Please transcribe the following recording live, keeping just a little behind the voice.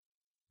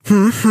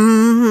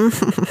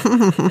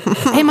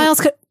Hey, Miles,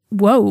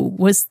 whoa,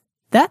 was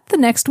that the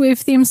Next Wave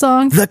theme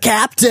song? The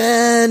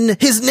Captain!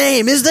 His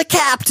name is the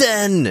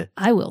Captain!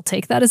 I will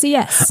take that as a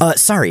yes.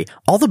 Sorry.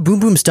 All the Boom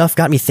Boom stuff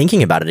got me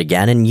thinking about it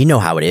again, and you know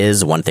how it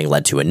is. One thing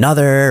led to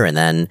another, and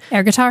then...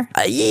 Air guitar?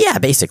 Yeah,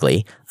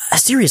 basically.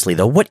 Seriously,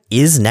 though, what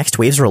is Next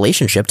Wave's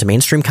relationship to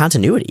mainstream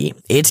continuity?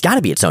 It's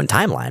gotta be its own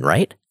timeline,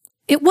 right?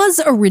 It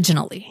was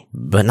originally.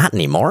 But not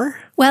anymore?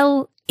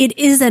 Well, it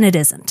is and it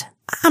isn't.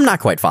 I'm not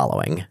quite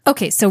following.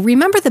 Okay, so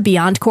remember the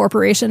Beyond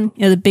Corporation?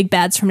 You know, the big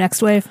bads from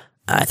Next Wave?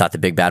 I thought the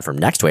big bad from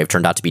Next Wave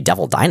turned out to be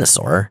Devil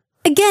Dinosaur.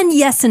 Again,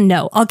 yes and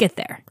no. I'll get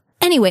there.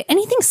 Anyway,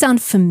 anything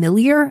sound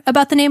familiar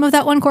about the name of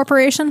that one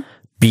corporation?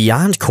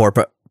 Beyond Corp...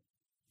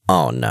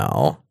 Oh,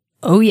 no.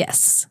 Oh,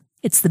 yes.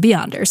 It's the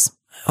Beyonders.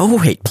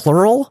 Oh, wait,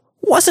 plural?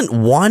 Wasn't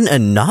one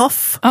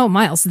enough? Oh,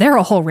 Miles, they're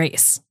a whole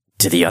race.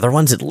 Do the other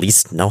ones at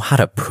least know how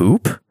to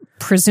poop?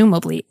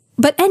 Presumably.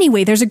 But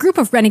anyway, there's a group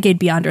of renegade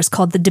Beyonders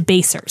called the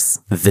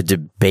Debasers. The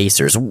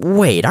Debasers.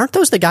 Wait, aren't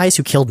those the guys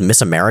who killed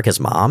Miss America's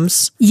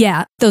moms?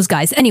 Yeah, those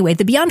guys. Anyway,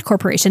 the Beyond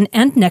Corporation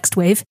and Next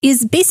Wave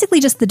is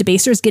basically just the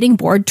Debasers getting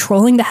bored,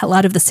 trolling the hell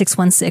out of the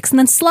 616, and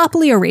then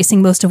sloppily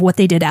erasing most of what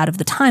they did out of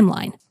the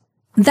timeline.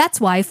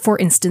 That's why, for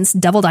instance,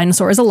 Devil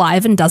Dinosaur is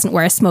alive and doesn't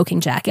wear a smoking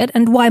jacket,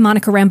 and why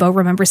Monica Rambeau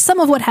remembers some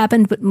of what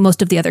happened, but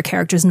most of the other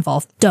characters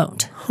involved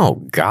don't.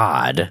 Oh,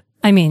 God.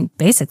 I mean,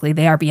 basically,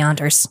 they are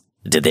Beyonders.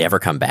 Did they ever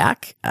come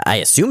back? I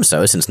assume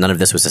so, since none of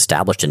this was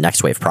established in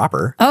Next Wave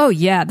proper. Oh,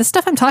 yeah. The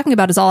stuff I'm talking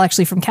about is all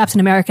actually from Captain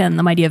America and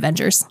the Mighty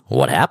Avengers.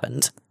 What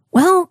happened?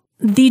 Well,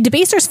 the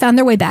Debasers found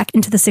their way back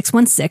into the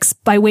 616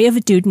 by way of a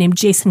dude named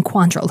Jason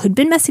Quantrill, who'd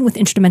been messing with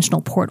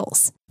interdimensional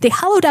portals. They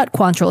hollowed out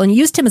Quantrill and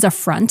used him as a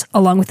front,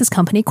 along with his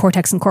company,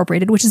 Cortex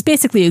Incorporated, which is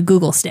basically a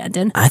Google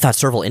stand-in. I thought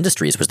Serval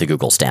Industries was the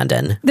Google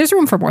stand-in. There's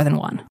room for more than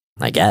one.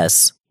 I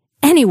guess.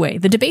 Anyway,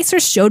 the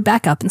Debasers showed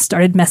back up and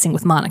started messing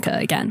with Monica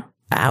again.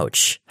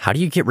 Ouch. How do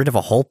you get rid of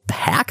a whole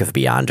pack of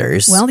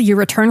Beyonders? Well, you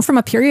return from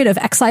a period of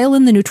exile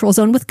in the neutral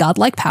zone with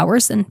godlike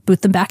powers and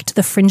boot them back to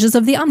the fringes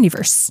of the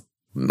Omniverse.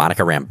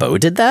 Monica Rambeau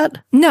did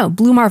that? No,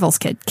 Blue Marvel's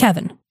kid,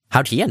 Kevin.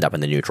 How'd he end up in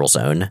the neutral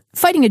zone?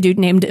 Fighting a dude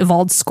named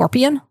Evolved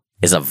Scorpion.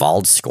 Is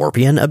Evolved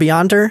Scorpion a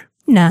Beyonder?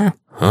 Nah.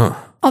 Huh.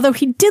 Although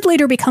he did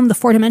later become the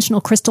four-dimensional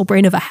crystal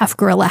brain of a half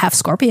gorilla, half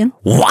scorpion.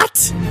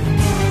 What?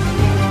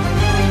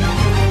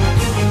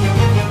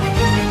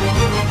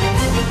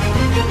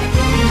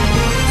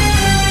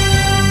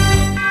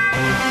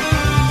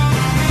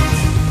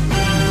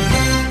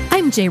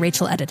 I'm J.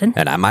 Rachel Edidin.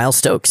 And I'm Miles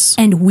Stokes.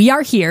 And we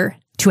are here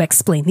to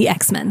explain the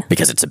X-Men.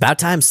 Because it's about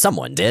time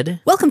someone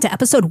did. Welcome to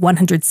episode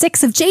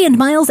 106 of Jay and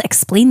Miles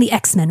Explain the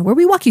X-Men, where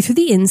we walk you through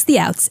the ins, the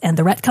outs, and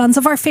the retcons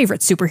of our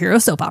favorite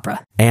superhero soap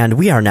opera. And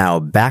we are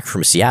now back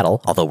from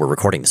Seattle, although we're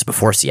recording this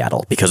before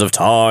Seattle because of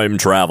time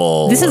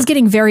travel. This is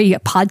getting very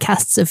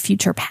podcasts of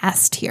future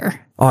past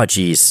here. Oh,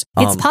 geez.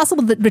 It's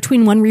possible that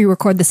between when we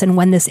record this and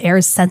when this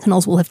airs,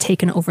 Sentinels will have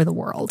taken over the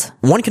world.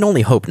 One can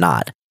only hope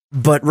not.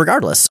 But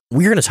regardless,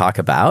 we're going to talk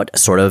about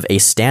sort of a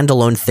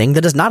standalone thing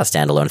that is not a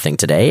standalone thing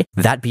today,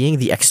 that being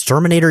the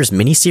Exterminators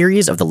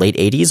miniseries of the late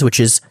 80s, which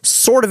is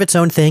sort of its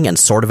own thing and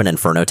sort of an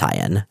Inferno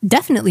tie-in.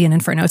 Definitely an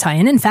Inferno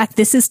tie-in. In fact,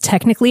 this is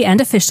technically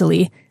and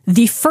officially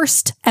the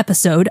first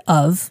episode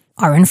of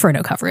our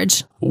Inferno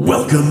coverage.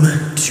 Welcome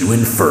to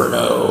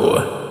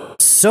Inferno.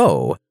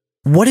 So,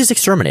 what is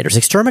Exterminators?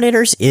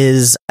 Exterminators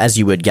is, as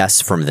you would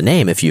guess from the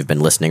name if you've been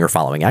listening or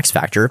following X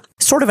Factor,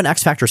 sort of an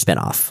X Factor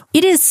spinoff.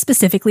 It is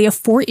specifically a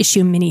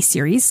 4-issue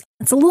miniseries.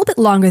 It's a little bit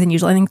longer than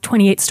usual, I think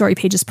 28 story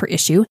pages per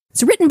issue.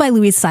 It's written by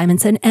Louise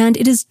Simonson, and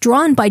it is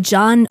drawn by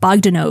John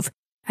Bogdanove.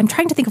 I'm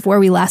trying to think of where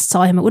we last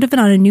saw him. It would have been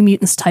on a New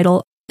Mutants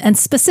title. And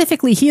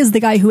specifically, he is the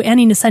guy who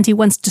Annie Nocenti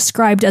once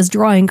described as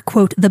drawing,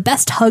 quote, the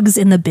best hugs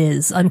in the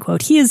biz,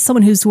 unquote. He is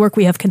someone whose work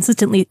we have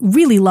consistently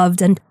really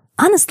loved, and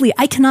honestly,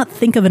 I cannot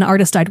think of an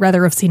artist I'd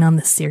rather have seen on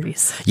this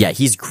series. Yeah,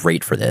 he's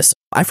great for this.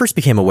 I first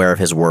became aware of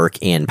his work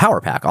in Power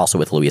Pack, also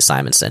with Louise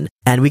Simonson,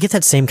 and we get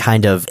that same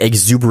kind of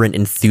exuberant,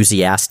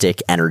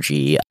 enthusiastic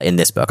energy in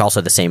this book. Also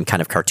the same kind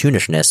of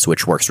cartoonishness,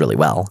 which works really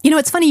well. You know,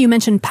 it's funny you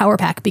mentioned Power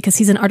Pack because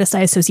he's an artist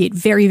I associate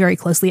very, very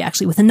closely,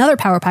 actually, with another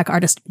Power Pack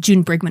artist,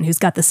 June Brigman, who's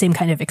got the same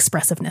kind of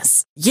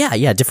expressiveness.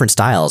 Yeah, different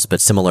styles,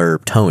 but similar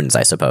tones,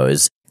 I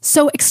suppose.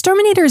 So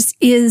Exterminators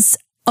is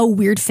a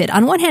weird fit.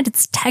 On one hand,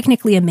 it's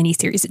technically a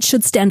miniseries. It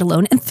should stand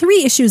alone, and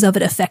 3 issues of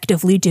it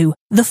effectively do.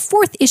 The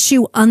 4th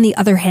issue, on the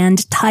other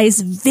hand,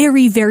 ties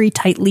very, very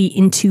tightly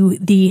into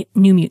the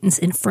New Mutants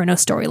Inferno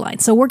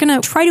storyline. So we're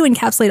going to try to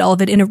encapsulate all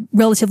of it in a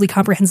relatively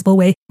comprehensible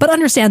way, but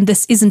understand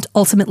this isn't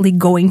ultimately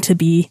going to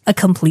be a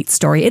complete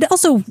story. It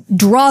also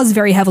draws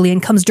very heavily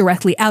and comes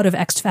directly out of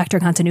X Factor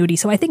continuity.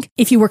 So I think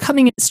if you were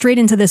coming straight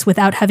into this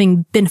without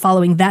having been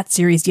following that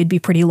series, you'd be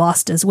pretty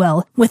lost as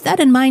well. With that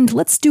in mind,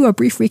 let's do a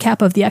brief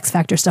recap of the X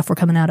Factor stuff we're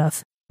coming out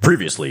of.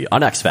 Previously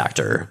on X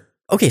Factor.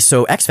 Okay,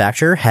 so X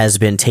Factor has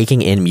been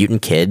taking in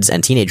mutant kids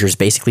and teenagers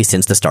basically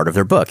since the start of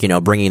their book,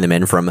 bringing them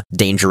in from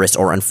dangerous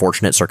or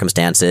unfortunate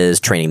circumstances,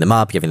 training them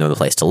up, giving them a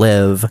place to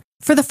live.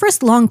 For the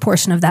first long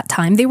portion of that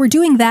time, they were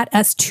doing that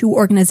as 2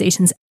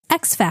 organizations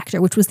X-Factor,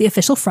 which was the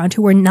official front,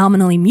 who were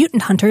nominally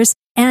mutant hunters,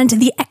 and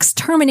the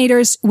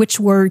Exterminators, which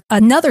were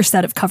another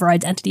set of cover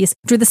identities,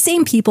 which were the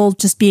same people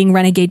just being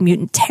renegade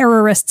mutant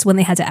terrorists when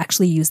they had to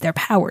actually use their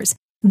powers.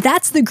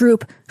 That's the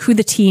group who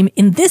the team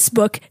in this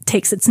book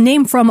takes its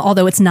name from,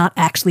 although it's not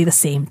actually the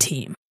same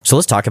team. So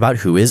let's talk about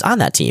who is on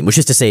that team, which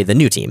is to say the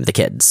new team, the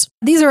kids.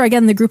 These are,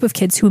 again, the group of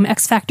kids whom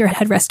X-Factor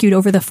had rescued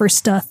over the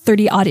first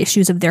 30-odd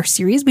issues of their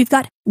series. We've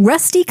got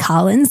Rusty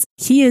Collins.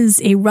 He is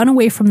a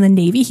runaway from the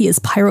Navy. He is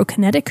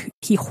pyrokinetic.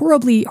 He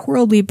horribly,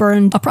 horribly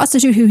burned a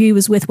prostitute who he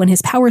was with when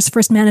his powers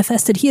first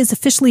manifested. He is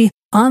officially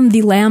on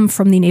the lam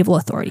from the naval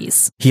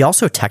authorities. He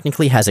also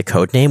technically has a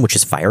code name, which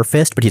is Fire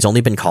Fist, but he's only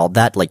been called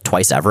that like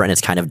twice ever, and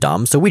it's kind of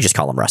dumb, so we just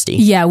call him Rusty.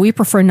 Yeah, we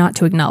prefer not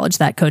to acknowledge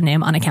that code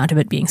name on account of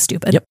it being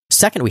stupid. Yep.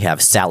 Second, we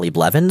have Sally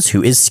Blevins,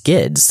 who is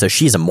Skids, so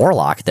she's a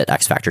Morlock that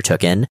X-Factor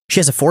took in.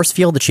 She has a force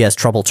field that she has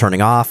trouble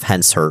turning off,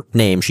 hence her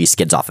name. She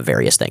skids off of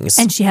various things.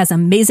 And she has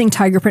amazing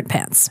tiger print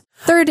pants.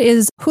 Third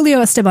is Julio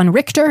Esteban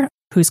Richter,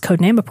 whose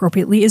codename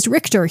appropriately is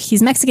Richter.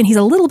 He's Mexican. He's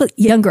a little bit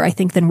younger, I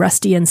think, than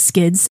Rusty and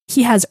Skids.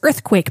 He has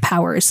earthquake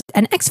powers.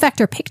 And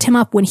X-Factor picked him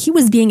up when he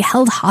was being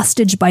held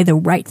hostage by the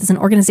Right. There's an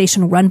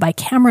organization run by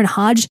Cameron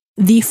Hodge,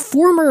 the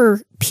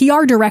former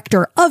PR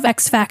director of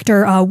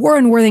X-Factor,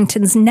 Warren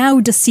Worthington's now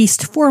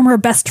deceased former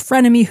best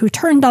frenemy, who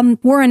turned on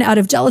Warren out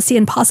of jealousy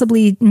and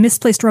possibly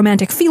misplaced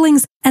romantic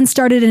feelings and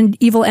started an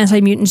evil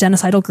anti-mutant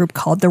genocidal group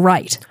called the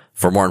Right.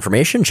 For more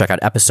information, check out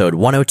episode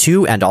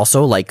 102 and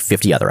also like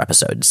 50 other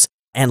episodes.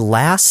 And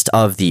last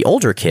of the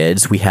older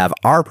kids, we have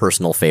our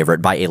personal favorite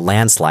by a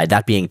landslide,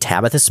 that being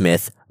Tabitha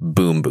Smith,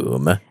 Boom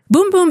Boom.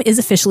 Boom Boom is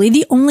officially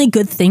the only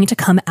good thing to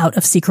come out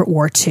of Secret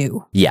War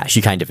 2. Yeah,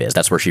 she kind of is.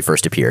 That's where she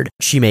first appeared.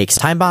 She makes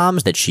time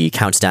bombs that she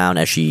counts down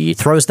as she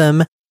throws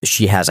them.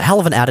 She has a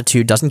hell of an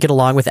attitude, doesn't get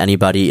along with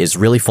anybody, is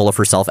really full of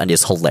herself, and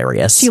is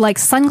hilarious. She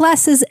likes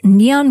sunglasses,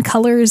 neon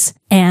colors,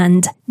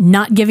 and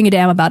not giving a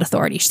damn about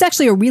authority. She's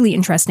actually a really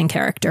interesting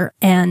character,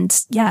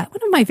 and yeah,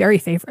 one of my very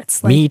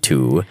favorites. Me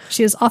too.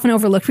 She is often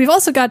overlooked. We've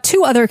also got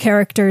two other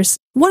characters,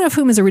 one of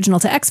whom is original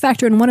to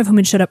X-Factor, and one of whom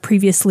had showed up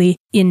previously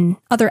in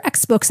other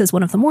X books as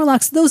one of the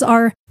Morlocks. Those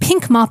are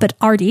Pink Moppet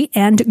Artie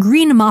and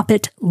Green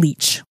Moppet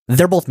Leech.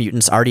 They're both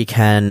mutants. Artie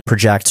can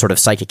project sort of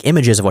psychic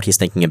images of what he's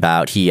thinking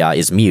about. He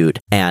is mute,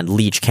 and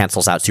Leech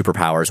cancels out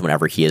superpowers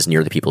whenever he is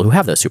near the people who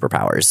have those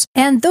superpowers.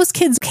 And those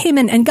kids came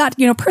in and got,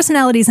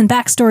 personalities and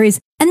backstories,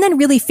 and then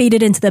really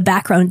faded into the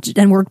background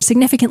and were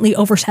significantly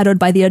overshadowed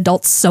by the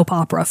adult soap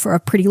opera for a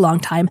pretty long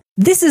time.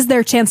 This is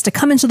their chance to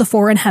come into the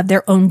fore and have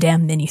their own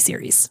damn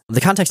miniseries.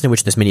 The context in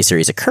which this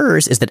miniseries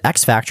occurs is that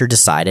X-Factor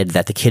decided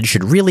that the kids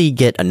should really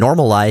get a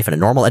normal life and a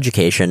normal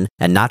education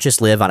and not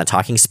just live on a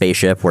talking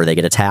spaceship where they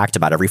get attacked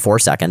about every 4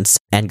 seconds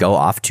and go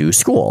off to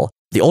school.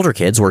 The older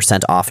kids were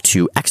sent off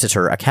to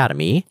Exeter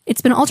Academy.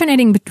 It's been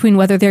alternating between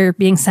whether they're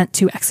being sent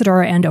to Exeter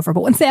or Andover,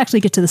 but once they actually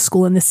get to the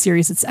school in this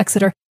series, it's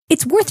Exeter.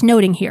 It's worth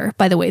noting here,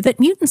 by the way, that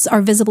mutants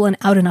are visible and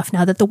out enough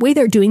now that the way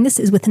they're doing this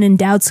is with an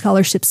endowed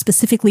scholarship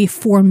specifically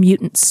for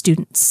mutant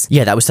students.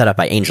 Yeah, that was set up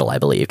by Angel, I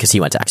believe, because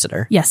he went to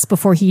Exeter. Yes,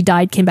 before he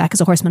died, came back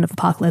as a Horseman of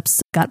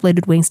Apocalypse, got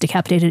bladed wings,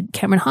 decapitated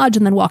Cameron Hodge,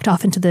 and then walked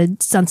off into the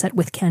sunset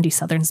with Candy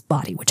Southern's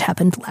body, which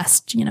happened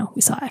last,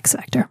 we saw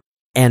X-Factor.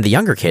 And the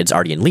younger kids,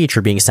 Artie and Leech,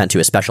 are being sent to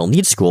a special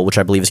needs school, which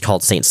I believe is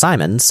called St.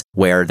 Simon's,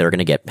 where they're going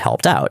to get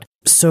helped out.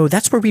 So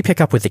that's where we pick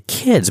up with the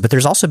kids, but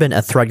there's also been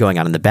a thread going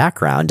on in the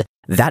background,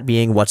 that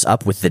being what's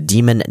up with the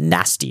demon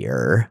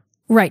Nastier.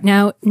 Right.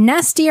 Now,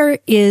 Nastier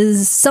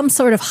is some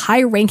sort of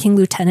high-ranking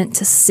lieutenant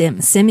to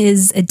Sim. Sim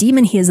is a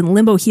demon. He is in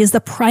limbo. He is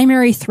the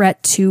primary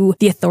threat to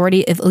the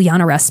authority of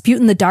Illyana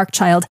Rasputin, the Dark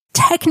Child,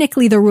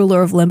 technically the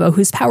ruler of limbo,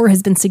 whose power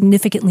has been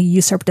significantly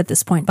usurped at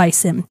this point by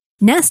Sim.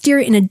 Nastier,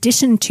 in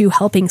addition to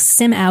helping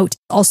Sim out,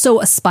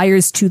 also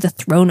aspires to the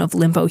throne of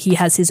Limbo. He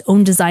has his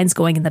own designs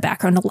going in the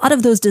background. A lot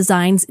of those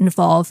designs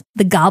involve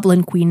the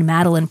Goblin Queen,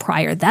 Madeline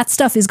Pryor. That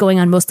stuff is going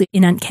on mostly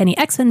in Uncanny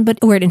X-Men, but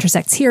where it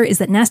intersects here is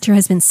that Nastier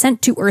has been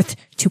sent to Earth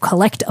to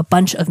collect a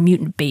bunch of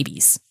mutant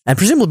babies. And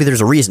presumably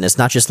there's a reason. It's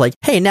not just like,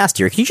 hey,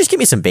 Nastier, can you just give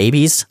me some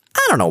babies?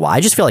 I don't know why.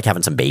 I just feel like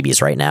having some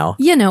babies right now.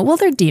 Well,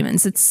 they're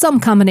demons. It's some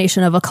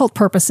combination of occult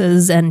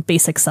purposes and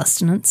basic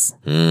sustenance.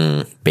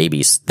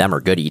 Babies. Them are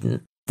good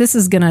eating. This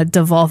is going to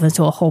devolve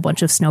into a whole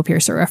bunch of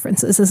Snowpiercer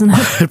references, isn't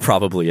it? It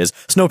probably is.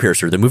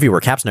 Snowpiercer, the movie where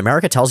Captain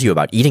America tells you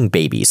about eating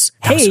babies.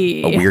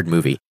 Hey! A weird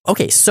movie.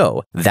 Okay,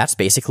 so that's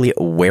basically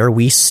where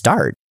we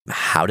start.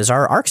 How does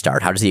our arc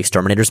start? How does the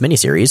Exterminators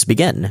miniseries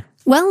begin?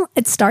 Well,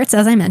 it starts,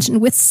 as I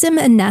mentioned, with Sim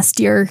and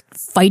Nastier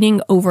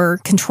fighting over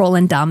control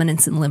and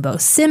dominance in Limbo.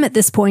 Sim, at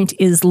this point,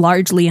 is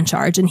largely in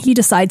charge, and he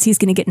decides he's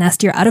going to get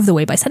Nastier out of the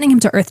way by sending him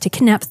to Earth to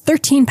kidnap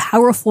 13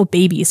 powerful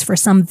babies for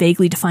some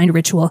vaguely defined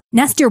ritual.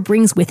 Nastier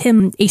brings with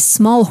him a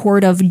small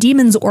horde of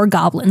demons or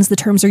goblins. The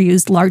terms are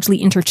used largely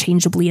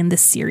interchangeably in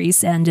this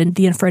series and in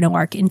the Inferno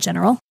arc in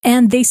general.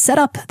 And they set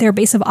up their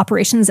base of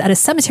operations at a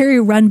cemetery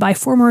run by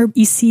former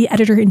EC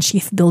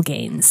editor-in-chief Bill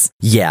Gaines.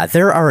 Yeah,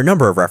 there are a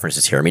number of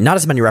references here. I mean, not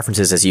as many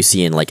references as you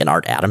see in like an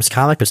Art Adams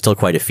comic, but still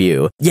quite a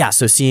few. Yeah,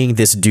 so seeing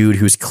this dude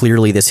who's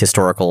clearly this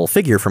historical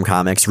figure from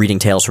comics reading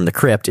Tales from the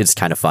Crypt, it's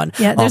kind of fun.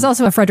 Yeah, there's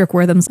also a Frederick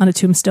Worthams on a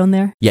tombstone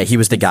there. Yeah, he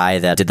was the guy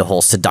that did the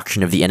whole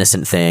seduction of the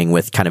innocent thing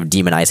with kind of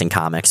demonizing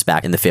comics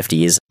back in the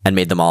 50s and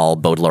made them all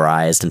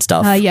Baudelarized and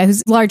stuff. Yeah,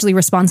 who's largely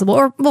responsible,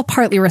 or well,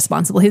 partly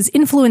responsible. His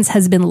influence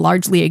has been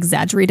largely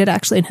exaggerated,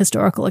 actually, in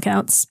historical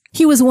accounts.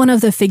 He was one of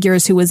the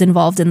figures who was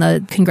involved in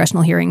the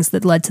congressional hearings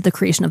that led to the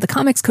creation of the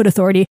Comics Code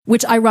Authority,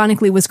 which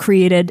ironically was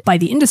created by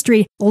the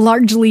industry,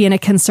 largely in a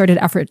concerted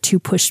effort to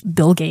push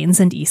Bill Gaines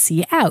and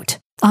EC out.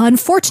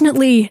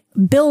 Unfortunately,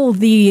 Bill,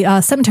 the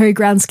cemetery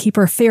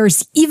groundskeeper,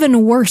 fares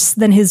even worse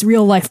than his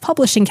real-life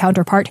publishing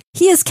counterpart.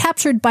 He is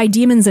captured by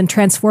demons and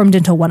transformed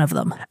into one of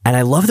them. And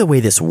I love the way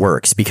this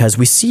works, because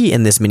we see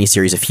in this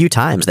miniseries a few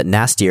times that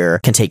Nastier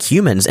can take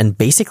humans and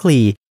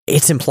basically,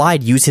 it's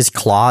implied, use his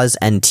claws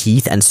and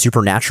teeth and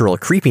supernatural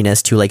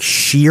creepiness to like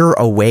shear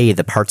away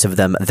the parts of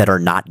them that are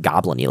not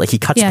goblin-y. Like he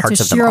cuts parts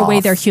of them off. Yeah, to shear away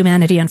their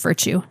humanity and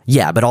virtue.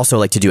 Yeah, but also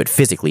like to do it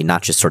physically,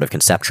 not just sort of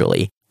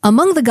conceptually.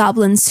 Among the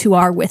goblins who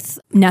are with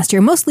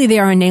Nastier, mostly they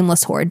are a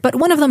nameless horde, but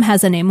one of them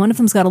has a name. One of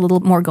them's got a little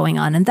more going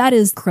on, and that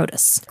is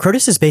Crotus.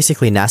 Crotus is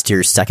basically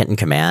Nastier's second in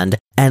command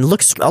and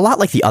looks a lot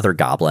like the other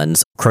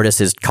goblins. Crotus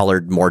is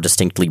colored more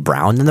distinctly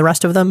brown than the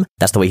rest of them.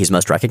 That's the way he's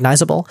most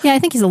recognizable. Yeah, I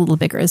think he's a little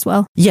bigger as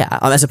well. Yeah,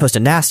 as opposed to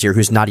Nastier,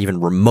 who's not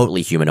even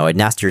remotely humanoid.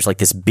 Nastier's like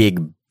this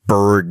big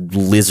bird,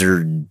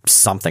 lizard,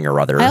 something or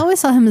other. I always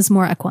saw him as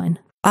more equine.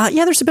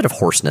 Yeah, there's a bit of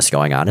hoarseness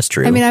going on, it's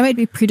true. I mean, I might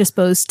be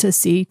predisposed to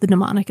see the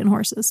mnemonic in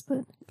horses, but...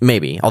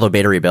 Maybe, although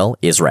Battery Bill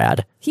is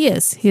rad. He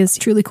is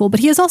truly cool,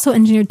 but he is also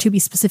engineered to be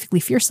specifically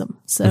fearsome,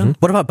 so... Mm-hmm.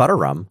 What about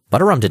Butterrum?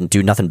 Butterrum didn't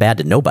do nothing bad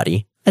to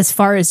nobody. As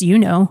far as you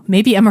know,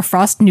 maybe Emma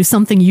Frost knew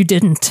something you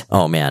didn't.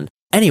 Oh man.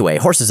 Anyway,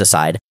 horses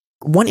aside,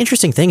 one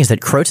interesting thing is that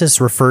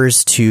Crotus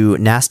refers to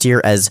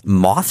Nastier as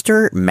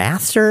Mathter,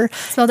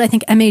 spelled, I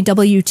think,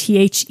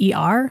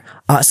 Mawther.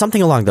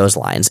 Something along those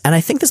lines. And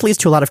I think this leads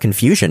to a lot of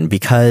confusion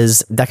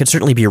because that could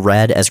certainly be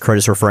read as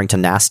Crotus referring to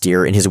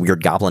Nastier in his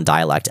weird goblin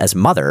dialect as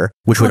mother,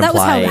 which would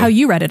imply... That was how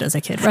you read it as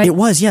a kid, right? It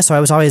was, yeah. So I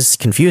was always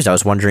confused. I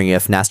was wondering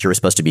if Nastier was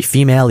supposed to be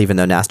female, even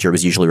though Nastier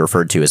was usually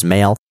referred to as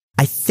male.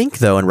 I think,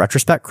 though, in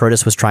retrospect,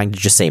 Crotus was trying to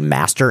just say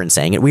master and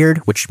saying it weird,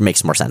 which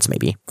makes more sense,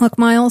 maybe. Look,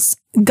 Miles,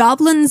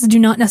 goblins do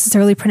not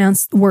necessarily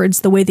pronounce words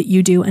the way that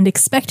you do, and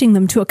expecting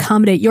them to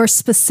accommodate your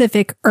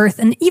specific Earth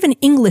and even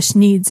English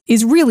needs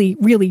is really,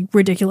 really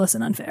ridiculous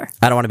and unfair.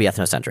 I don't want to be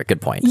ethnocentric.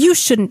 Good point. You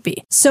shouldn't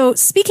be. So,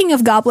 speaking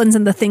of goblins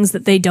and the things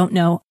that they don't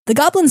know, the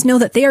goblins know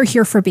that they are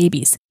here for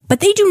babies. But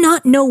they do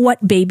not know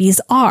what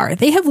babies are.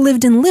 They have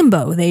lived in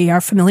limbo. They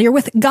are familiar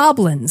with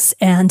goblins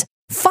and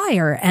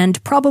fire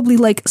and probably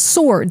like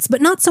swords,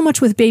 but not so much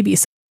with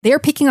babies. They're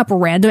picking up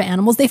random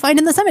animals they find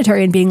in the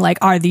cemetery and being like,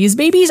 are these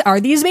babies? Are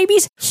these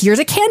babies? Here's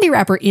a candy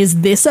wrapper.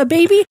 Is this a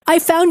baby? I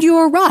found you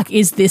a rock.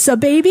 Is this a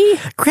baby?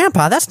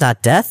 Grandpa, that's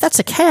not Death. That's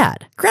a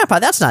cat. Grandpa,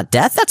 that's not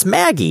Death. That's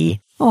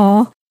Maggie.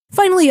 Aw.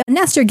 Finally,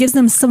 Nastier gives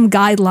them some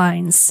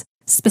guidelines,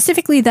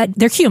 specifically that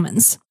they're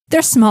humans.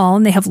 They're small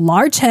and they have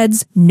large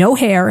heads, no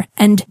hair,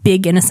 and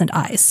big innocent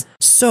eyes.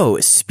 So,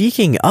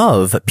 speaking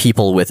of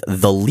people with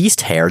the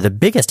least hair, the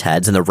biggest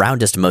heads, and the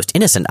roundest, most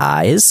innocent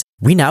eyes,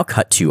 we now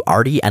cut to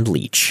Artie and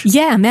Leech.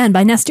 Yeah, man,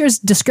 by Nastier's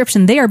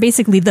description, they are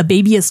basically the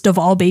babiest of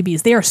all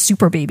babies. They are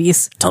super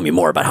babies. Tell me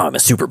more about how I'm a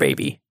super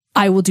baby.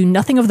 I will do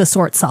nothing of the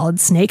sort, Solid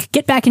Snake.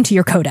 Get back into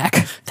your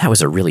Kodak. That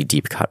was a really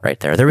deep cut right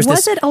there. There was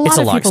it? A lot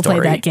of people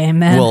played that game,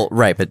 man. Well,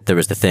 right, but there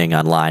was the thing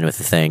online with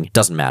the thing.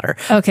 Doesn't matter.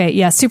 Okay,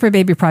 yeah, Super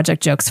Baby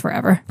Project jokes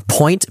forever.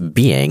 Point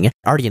being,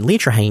 Artie and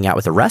Leech are hanging out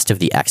with the rest of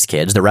the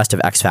X-Kids, the rest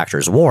of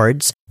X-Factor's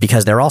wards,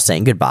 because they're all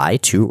saying goodbye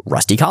to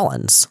Rusty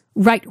Collins.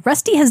 Right,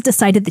 Rusty has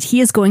decided that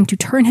he is going to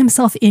turn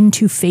himself in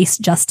to face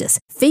justice.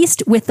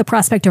 Faced with the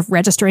prospect of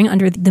registering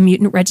under the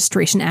Mutant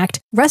Registration Act,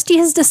 Rusty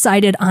has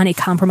decided on a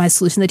compromise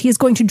solution that he is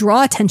going to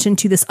draw attention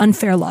to this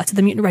unfair law, to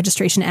the Mutant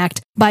Registration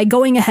Act, by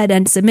going ahead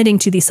and submitting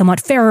to the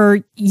somewhat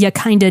fairer, you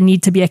kinda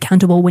need to be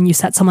accountable when you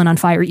set someone on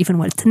fire even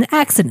when it's an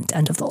accident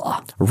end of the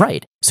law.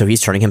 Right. So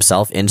he's turning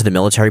himself into the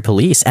military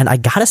police. And I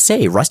gotta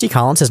say, Rusty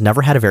Collins has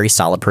never had a very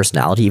solid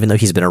personality, even though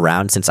he's been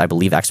around since, I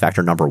believe, X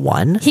Factor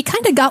 #1. He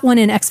kind of got one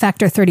in X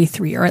Factor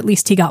 33, or at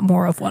least he got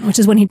more of one, which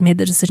is when he made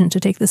the decision to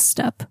take this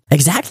step.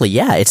 Exactly,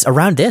 yeah. It's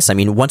around this. I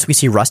mean, once we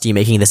see Rusty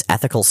making this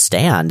ethical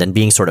stand and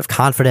being sort of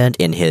confident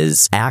in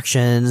his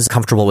actions,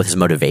 comfortable with his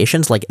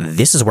motivations, like,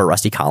 this is where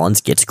Rusty Collins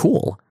gets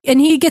cool. And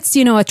he gets,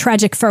 a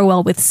tragic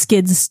farewell with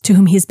Skids, to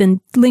whom he's been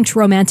linked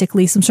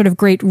romantically, some sort of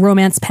great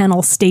romance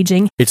panel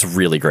staging. It's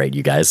really great,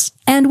 you guys.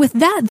 And with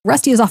that,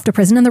 Rusty is off to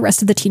prison and the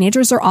rest of the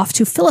teenagers are off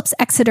to Phillips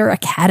Exeter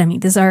Academy.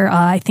 These are,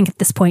 I think at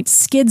this point,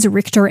 Skids,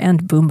 Richter,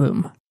 and Boom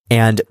Boom.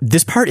 And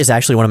this part is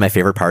actually one of my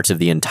favorite parts of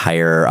the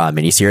entire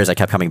miniseries. I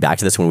kept coming back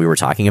to this when we were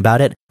talking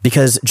about it.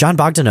 because John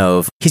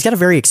Bogdanov, he's got a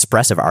very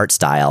expressive art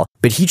style,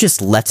 but he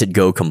just lets it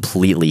go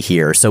completely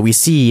here. So we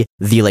see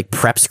the like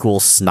prep school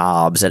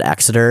snobs at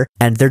Exeter,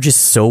 and they're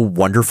just so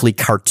wonderfully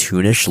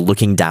cartoonish,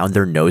 looking down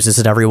their noses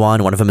at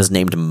everyone. One of them is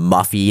named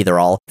Muffy. They're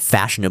all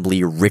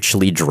fashionably,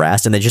 richly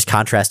dressed, and they just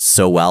contrast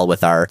so well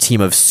with our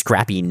team of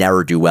scrappy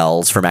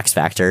ne'er-do-wells from X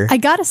Factor. I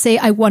gotta say,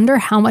 I wonder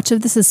how much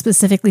of this is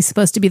specifically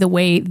supposed to be the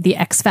way the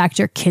X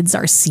Factor kids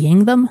are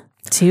seeing them,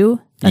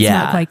 too. That's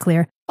not quite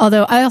clear.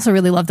 Although I also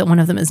really love that one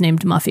of them is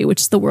named Muffy,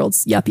 which is the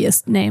world's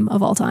yuppiest name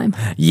of all time.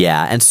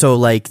 Yeah, and so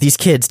like these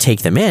kids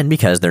take them in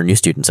because they're new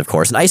students, of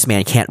course, and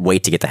Iceman can't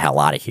wait to get the hell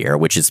out of here,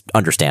 which is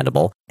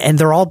understandable. And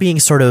they're all being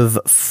sort of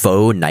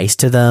faux nice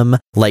to them.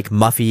 Like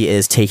Muffy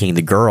is taking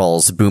the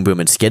girls, Boom Boom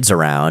and Skids,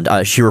 around.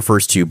 She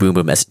refers to Boom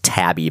Boom as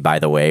Tabby, by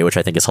the way, which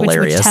I think is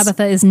hilarious. Which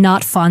Tabitha is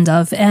not fond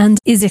of, and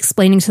is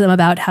explaining to them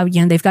about how,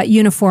 you know, they've got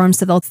uniforms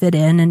so they'll fit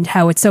in, and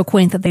how it's so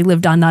quaint that they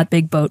lived on that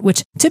big boat,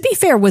 which, to be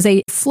fair, was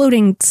a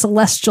floating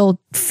celestial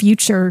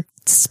future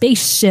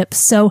spaceship.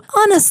 So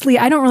honestly,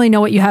 I don't really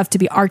know what you have to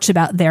be arch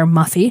about there,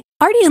 Muffy.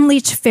 Artie and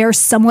Leech fare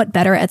somewhat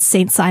better at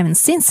St. Simon's.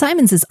 St.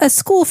 Simon's is a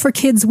school for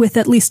kids with,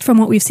 at least from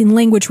what we've seen,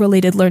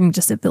 language-related learning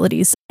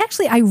disabilities.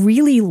 Actually, I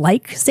really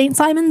like St.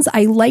 Simon's.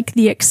 I like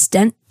the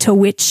extent to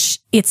which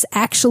it's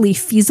actually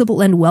feasible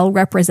and well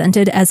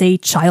represented as a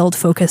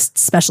child-focused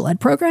special ed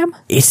program.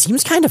 It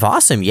seems kind of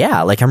awesome,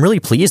 yeah. Like, I'm really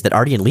pleased that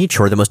Artie and Leech,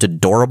 who are the most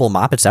adorable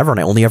Moppets ever, and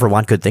I only ever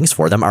want good things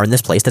for them, are in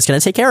this place that's going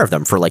to take care of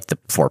them for, like, the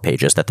 4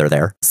 pages that they're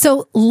there.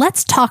 So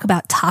let's talk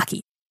about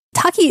Taki.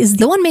 Taki is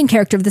the one main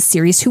character of the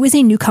series who is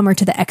a newcomer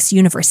to the X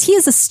universe. He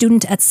is a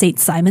student at St.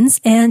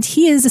 Simon's, and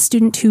he is a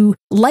student who,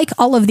 like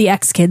all of the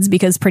X kids,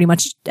 because pretty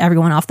much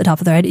everyone off the top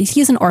of their head,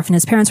 he's an orphan.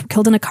 His parents were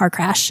killed in a car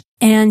crash,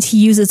 and he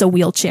uses a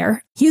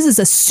wheelchair. He uses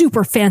a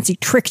super fancy,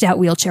 tricked out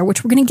wheelchair,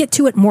 which we're going to get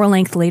to at more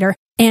length later.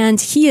 And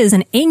he is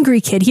an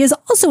angry kid. He is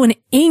also an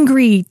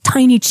angry,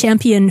 tiny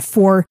champion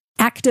for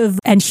active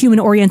and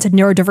human-oriented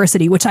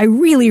neurodiversity, which I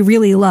really,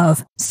 really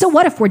love. So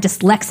what if we're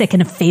dyslexic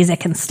and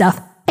aphasic and stuff?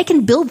 I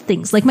can build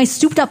things like my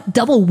souped-up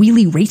double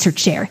wheelie racer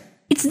chair.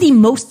 It's the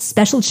most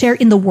special chair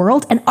in the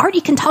world, and Artie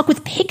can talk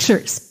with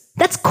pictures.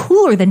 That's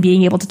cooler than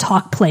being able to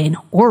talk plain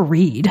or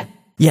read.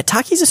 Yeah,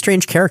 Taki's a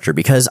strange character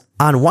because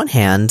on one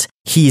hand,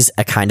 he's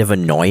a kind of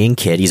annoying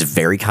kid. He's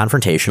very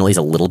confrontational. He's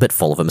a little bit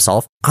full of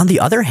himself. On the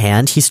other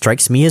hand, he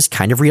strikes me as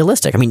kind of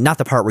realistic. I mean, not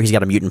the part where he's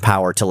got a mutant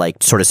power to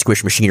like sort of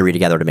squish machinery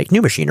together to make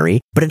new machinery,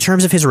 but in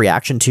terms of his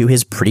reaction to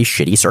his pretty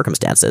shitty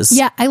circumstances.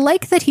 Yeah, I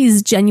like that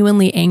he's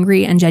genuinely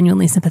angry and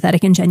genuinely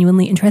sympathetic and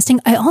genuinely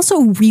interesting. I also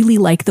really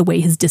like the way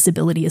his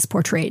disability is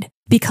portrayed,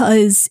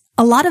 because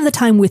a lot of the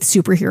time with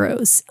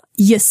superheroes,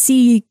 you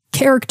see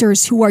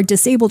characters who are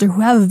disabled or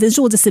who have a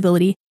visual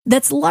disability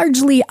that's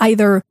largely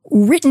either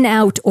written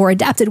out or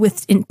adapted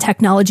with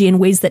technology in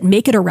ways that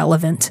make it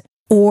irrelevant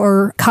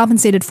or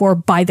compensated for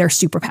by their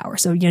superpower.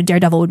 So, you know,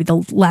 Daredevil would be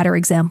the latter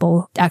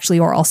example, actually,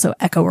 or also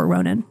Echo or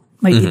Ronan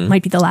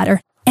might be the latter.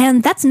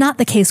 And that's not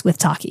the case with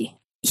Taki.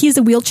 He's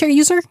a wheelchair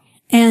user,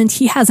 and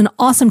he has an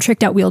awesome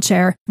tricked out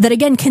wheelchair that,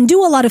 again, can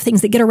do a lot of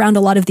things that get around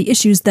a lot of the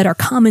issues that are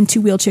common to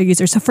wheelchair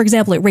users. So, for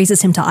example, it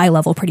raises him to eye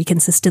level pretty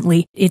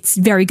consistently. It's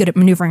very good at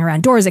maneuvering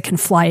around doors. It can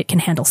fly. It can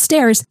handle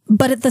stairs.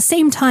 But at the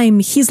same time,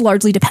 he's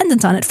largely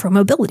dependent on it for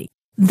mobility.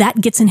 That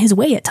gets in his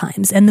way at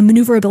times, and the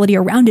maneuverability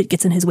around it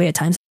gets in his way at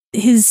times.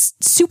 His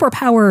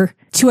superpower,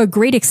 to a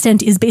great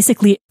extent, is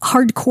basically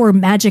hardcore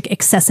magic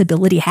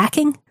accessibility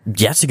hacking.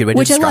 Yeah, that's a good way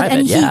to describe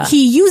it. And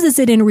he uses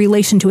it in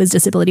relation to his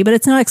disability, but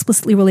it's not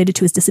explicitly related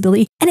to his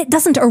disability. And it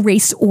doesn't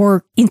erase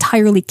or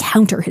entirely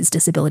counter his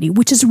disability,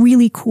 which is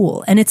really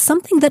cool. And it's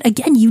something that,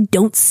 again, you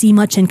don't see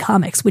much in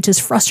comics, which is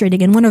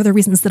frustrating. And one of the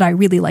reasons that I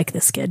really like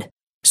this kid.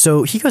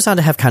 So he goes on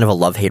to have kind of a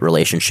love-hate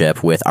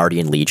relationship with Artie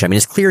and Leech. I mean,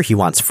 it's clear he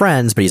wants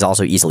friends, but he's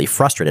also easily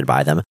frustrated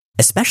by them,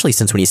 especially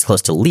since when he's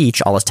close to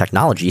Leech, all his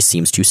technology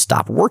seems to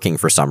stop working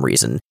for some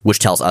reason, which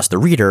tells us, the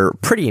reader,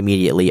 pretty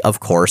immediately, of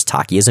course,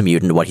 Taki is a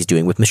mutant. What he's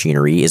doing with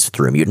machinery is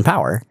through mutant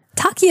power.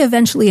 Taki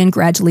eventually and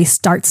gradually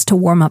starts to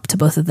warm up to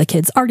both of the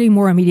kids. Artie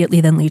more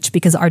immediately than Leech,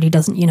 because Artie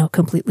doesn't,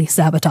 completely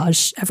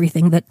sabotage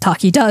everything that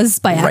Taki does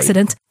by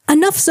accident. Right.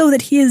 Enough so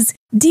that he is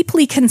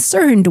deeply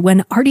concerned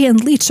when Artie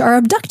and Leech are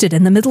abducted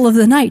in the middle of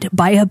the night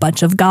by a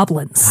bunch of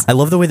goblins. I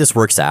love the way this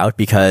works out,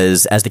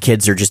 because as the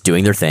kids are just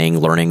doing their thing,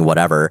 learning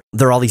whatever,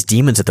 there are all these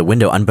demons at the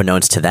window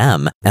unbeknownst to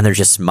them, and they're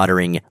just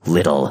muttering,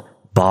 little,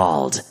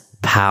 bald,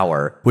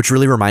 power, which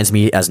really reminds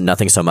me as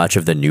nothing so much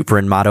of the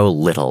Nuprin motto,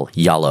 little,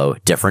 yellow,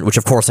 different, which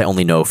of course I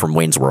only know from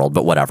Wayne's World,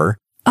 but whatever.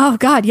 Oh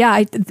God,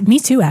 yeah, me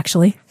too,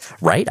 actually.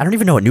 Right? I don't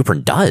even know what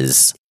Nuprin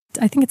does.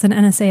 I think it's an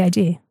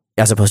NSAID.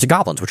 As opposed to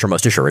goblins, which are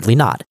most assuredly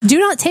not. Do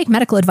not take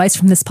medical advice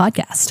from this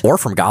podcast. Or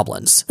from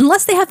goblins.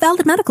 Unless they have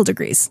valid medical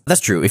degrees. That's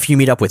true. If you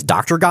meet up with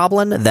Dr.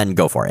 Goblin, then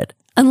go for it.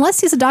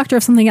 Unless he's a doctor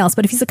of something else,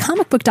 but if he's a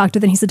comic book doctor,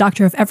 then he's a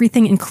doctor of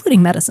everything,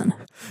 including medicine.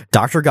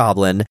 Dr.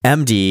 Goblin,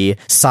 MD,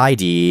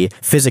 PsyD,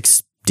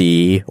 Physics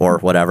D or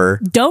whatever.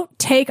 Don't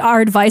take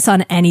our advice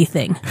on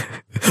anything.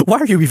 Why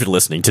are you even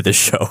listening to this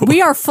show?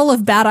 We are full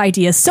of bad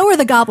ideas. So are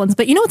the goblins.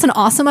 But you know what's an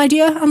awesome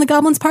idea on the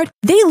goblins' part?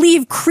 They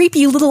leave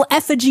creepy little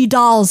effigy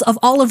dolls of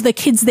all of the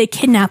kids they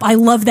kidnap. I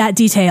love that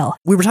detail.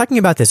 We were talking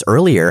about this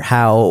earlier,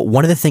 how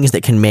one of the things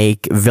that can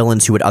make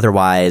villains who would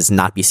otherwise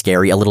not be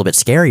scary a little bit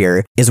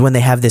scarier is when they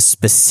have this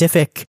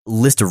specific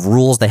list of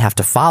rules they have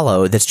to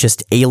follow that's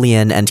just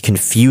alien and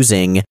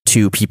confusing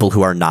to people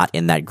who are not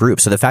in that group.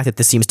 So the fact that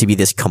this seems to be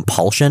this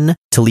compulsion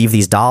to leave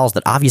these dolls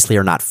that obviously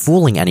are not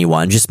fooling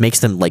anyone just makes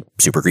them like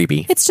super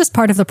creepy. It's just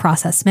part of the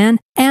process, man.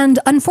 And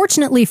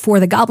unfortunately for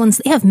the goblins,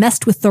 they have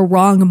messed with the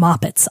wrong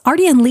Moppets.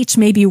 Artie and Leech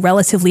may be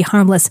relatively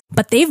harmless,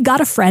 but they've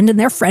got a friend, and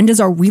their friend is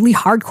a really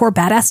hardcore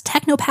badass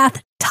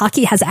technopath.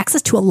 Taki has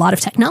access to a lot of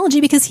technology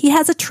because he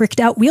has a tricked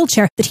out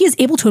wheelchair that he is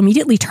able to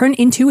immediately turn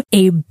into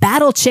a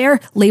battle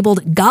chair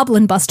labeled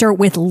Goblin Buster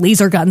with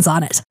laser guns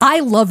on it. I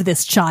love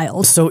this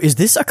child. So is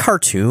this a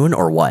cartoon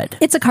or what?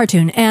 It's a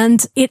cartoon,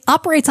 and it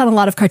operates on a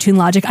lot of cartoon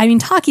logic. I mean,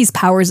 Taki's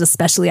powers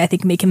especially, I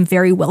think, make him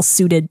very well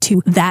suited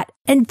to that.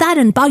 And that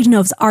and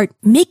Bogdanov's art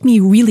make me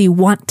really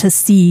want to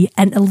see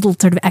a little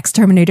sort of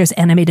Exterminators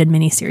animated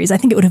miniseries. I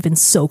think it would have been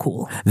so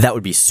cool. That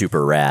would be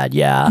super rad,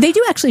 yeah. They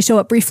do actually show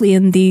up briefly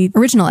in the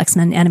original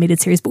X-Men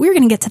animated series, but we were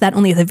going to get to that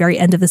only at the very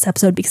end of this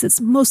episode because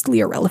it's mostly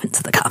irrelevant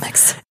to the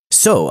comics.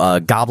 So,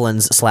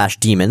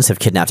 goblins/demons have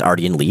kidnapped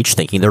Artie and Leech,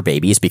 thinking they're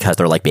babies because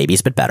they're like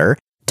babies but better.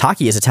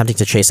 Taki is attempting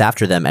to chase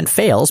after them and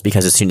fails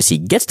because as soon as he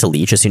gets to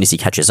Leech, as soon as he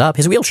catches up,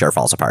 his wheelchair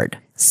falls apart.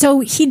 So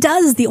he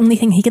does the only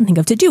thing he can think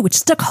of to do, which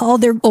is to call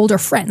their older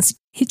friends.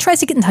 He tries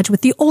to get in touch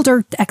with the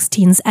older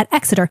ex-teens at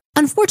Exeter.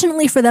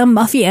 Unfortunately for them,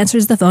 Muffy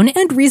answers the phone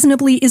and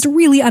reasonably is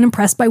really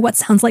unimpressed by what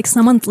sounds like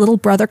someone's little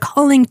brother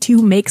calling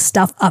to make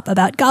stuff up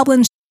about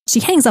goblins.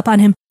 She hangs up on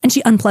him and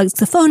she unplugs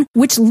the phone,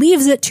 which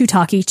leaves it to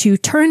Taki to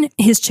turn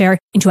his chair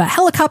into a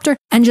helicopter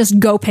and just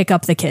go pick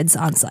up the kids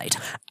on site.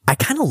 I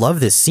kind of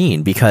love this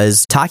scene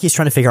because Taki's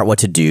trying to figure out what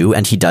to do,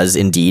 and he does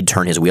indeed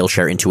turn his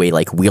wheelchair into a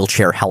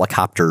wheelchair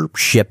helicopter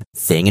ship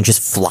thing and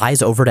just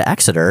flies over to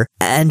Exeter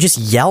and just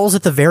yells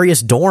at the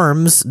various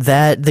dorms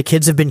that the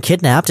kids have been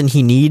kidnapped and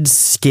he needs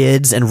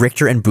Skids and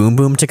Richter and Boom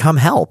Boom to come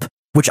help.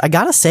 Which I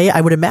gotta say,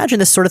 I would imagine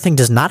this sort of thing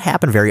does not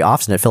happen very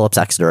often at Phillips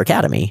Exeter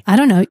Academy. I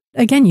don't know.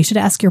 Again, you should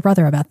ask your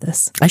brother about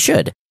this. I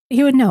should.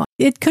 He would know.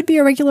 It could be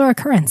a regular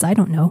occurrence. I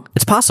don't know.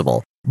 It's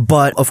possible.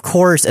 But, of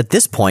course, at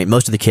this point,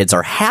 most of the kids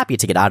are happy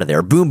to get out of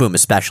there. Boom Boom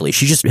especially.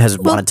 She just has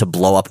wanted to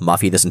blow up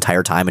Muffy this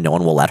entire time and no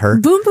one will let her.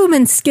 Boom Boom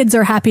and Skids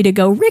are happy to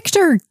go.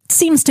 Richter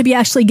seems to be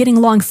actually getting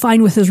along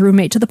fine with his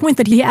roommate to the point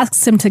that he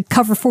asks him to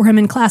cover for him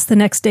in class the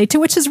next day, to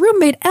which his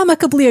roommate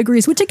amicably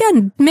agrees, which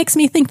again makes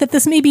me think that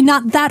this may be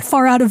not that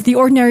far out of the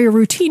ordinary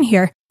routine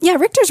here. Yeah,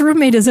 Richter's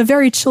roommate is a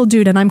very chill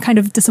dude, and I'm kind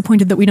of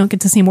disappointed that we don't get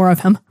to see more of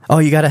him. Oh,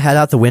 you gotta head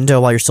out the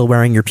window while you're still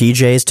wearing your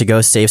PJs to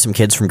go save some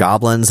kids from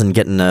goblins and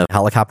get in a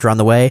helicopter on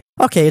the way?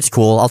 Okay, it's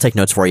cool. I'll take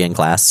notes for you in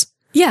class.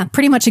 Yeah,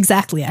 pretty much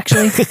exactly,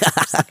 actually.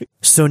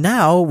 So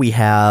now we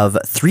have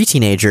 3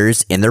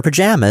 teenagers in their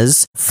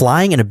pajamas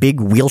flying in a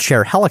big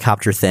wheelchair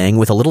helicopter thing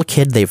with a little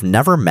kid they've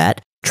never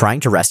met, trying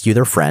to rescue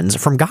their friends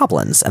from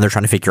goblins, and they're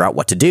trying to figure out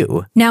what to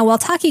do. Now, while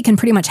Taki can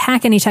pretty much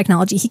hack any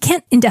technology, he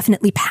can't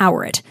indefinitely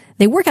power it.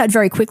 They work out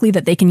very quickly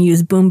that they can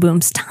use Boom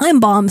Boom's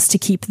time bombs to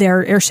keep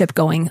their airship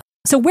going.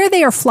 So where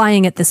they are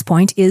flying at this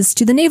point is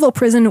to the naval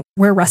prison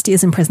where Rusty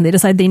is in prison. They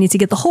decide they need to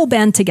get the whole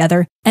band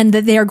together and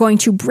that they are going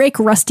to break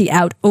Rusty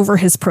out over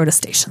his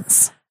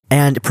protestations.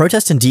 And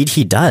protest indeed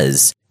he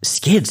does.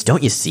 Skids,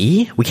 don't you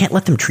see? We can't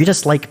let them treat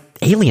us like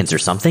aliens or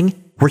something.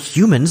 We're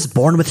humans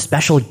born with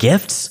special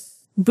gifts.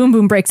 Boom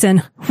Boom breaks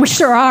in. We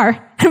sure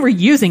are, and we're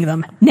using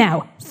them.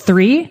 Now,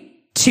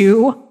 3,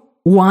 2,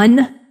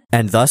 1...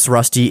 And thus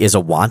Rusty is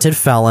a wanted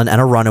felon and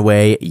a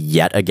runaway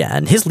yet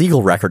again. His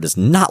legal record is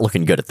not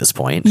looking good at this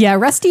point. Yeah,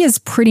 Rusty is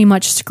pretty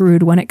much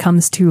screwed when it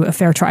comes to a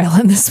fair trial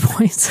at this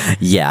point.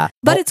 Yeah.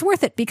 But it's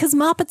worth it because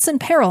Moppet's in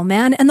peril,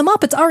 man. And the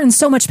Moppets are in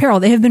so much peril.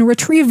 They have been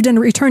retrieved and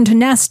returned to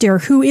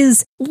Nastir, who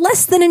is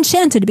less than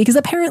enchanted because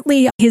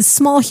apparently his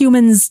small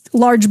humans,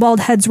 large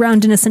bald heads,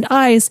 round innocent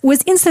eyes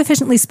was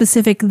insufficiently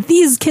specific.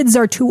 These kids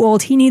are too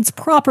old. He needs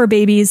proper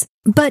babies.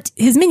 But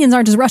his minions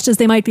aren't as rushed as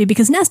they might be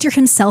because Nastir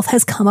himself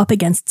has come up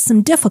against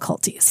some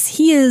difficulties.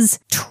 He is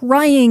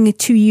trying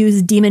to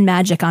use demon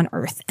magic on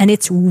Earth, and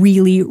it's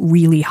really,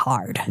 really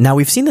hard. Now,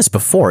 we've seen this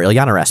before.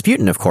 Ilyana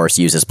Rasputin, of course,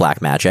 uses black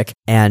magic,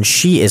 and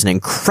she is an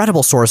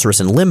incredible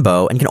sorceress in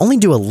Limbo and can only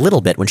do a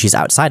little bit when she's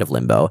outside of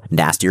Limbo.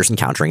 Nastir's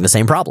encountering the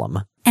same problem.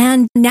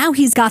 And now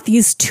he's got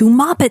these 2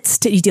 Moppets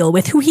to deal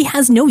with who he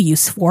has no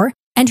use for,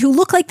 and who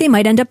look like they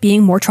might end up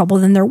being more trouble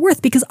than they're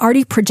worth because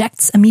Artie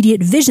projects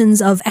immediate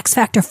visions of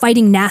X-Factor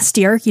fighting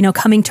Nastir,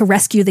 coming to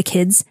rescue the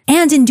kids,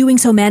 and in doing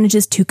so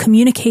manages to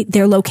communicate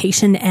their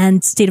location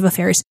and state of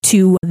affairs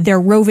to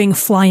their roving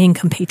flying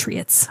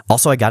compatriots.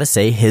 Also, I gotta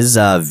say, his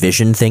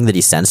vision thing that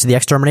he sends to the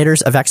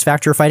exterminators of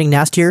X-Factor fighting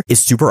Nastir is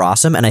super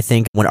awesome, and I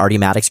think when Artie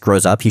Maddox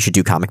grows up, he should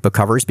do comic book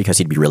covers because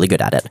he'd be really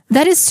good at it.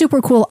 That is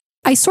super cool.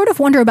 I sort of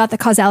wonder about the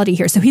causality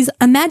here. So he's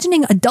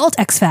imagining adult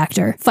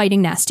X-Factor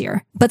fighting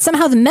Nastier, but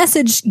somehow the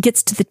message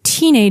gets to the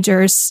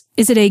teenagers.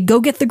 Is it a go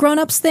get the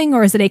grown-ups thing,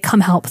 or is it a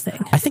come help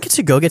thing? I think it's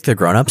a go get the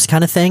grown-ups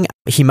kind of thing.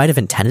 He might have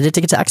intended it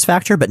to get to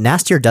X-Factor, but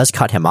Nastier does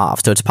cut him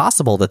off. So it's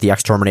possible that the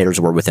Exterminators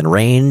were within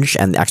range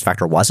and the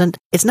X-Factor wasn't.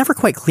 It's never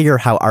quite clear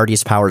how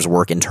Artie's powers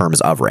work in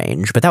terms of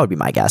range, but that would be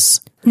my guess.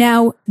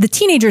 Now, the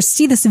teenagers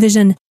see this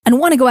vision and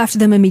want to go after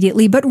them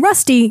immediately, but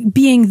Rusty,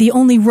 being the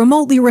only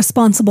remotely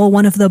responsible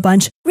one of the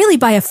bunch, really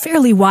by a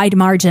fairly wide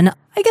margin,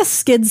 I guess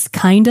Skids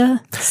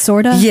kinda,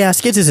 sorta. Yeah,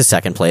 Skids is his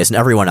second place, and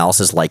everyone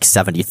else is like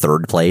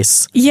 73rd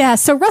place. Yeah,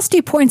 so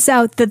Rusty points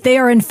out that they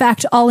are in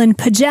fact all in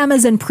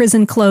pajamas and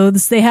prison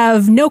clothes. They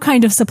have no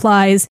kind of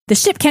supplies. The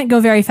ship can't go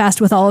very fast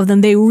with all of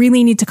them. They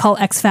really need to call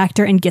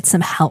X-Factor and get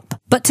some help.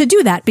 But to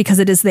do that, because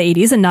it is the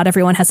 80s and not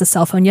everyone has a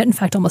cell phone yet, in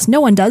fact almost no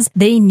one does,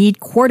 they need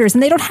quarters,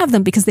 and they don't have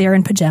them because they are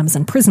in pajamas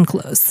and prison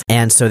clothes.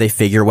 And so they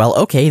figure, well,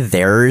 okay,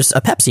 there's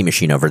a Pepsi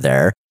machine over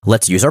there.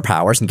 Let's use our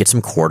powers and get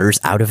some quarters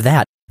out of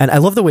that. And I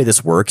love the way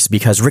this works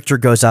because Richter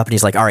goes up and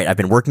he's like, all right, I've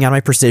been working on my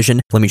precision.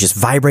 Let me just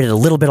vibrate it a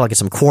little bit. I'll get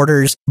some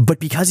quarters. But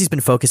because he's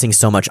been focusing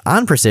so much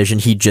on precision,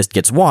 he just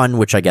gets one,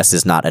 which I guess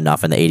is not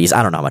enough in the 80s.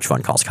 I don't know how much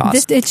phone calls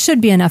cost. It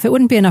should be enough. It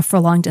wouldn't be enough for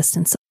long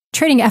distance.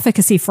 Trading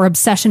efficacy for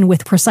obsession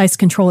with precise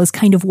control is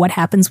kind of what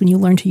happens when you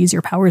learn to use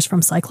your powers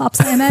from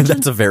Cyclops, I imagine.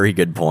 That's a very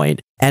good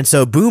point. And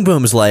so Boom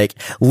Boom's like,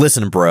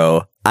 listen,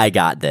 bro, I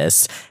got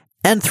this.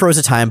 And throws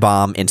a time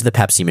bomb into the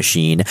Pepsi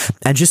machine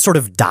and just sort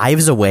of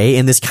dives away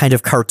in this kind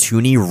of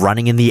cartoony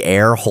running in the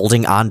air,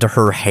 holding onto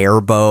her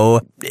hair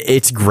bow.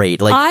 It's great.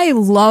 Like, I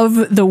love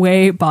the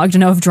way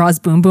Bogdanov draws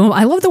Boom Boom.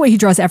 I love the way he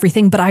draws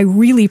everything, but I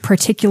really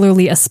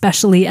particularly,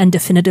 especially and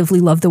definitively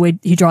love the way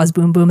he draws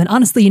Boom Boom. And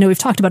honestly, we've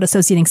talked about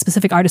associating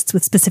specific artists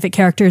with specific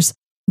characters.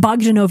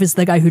 Bogdanov is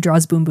the guy who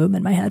draws Boom Boom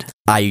in my head.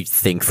 I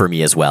think for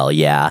me as well,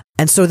 yeah.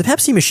 And so the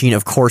Pepsi machine,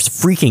 of course,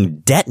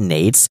 freaking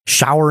detonates,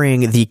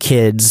 showering the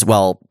kids,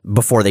 well,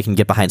 before they can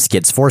get behind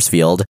Skid's force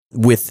field,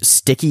 with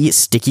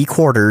sticky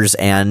quarters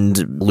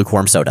and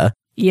lukewarm soda.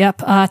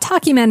 Yep.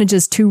 Taki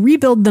manages to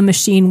rebuild the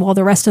machine while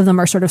the rest of them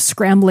are sort of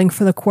scrambling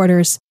for the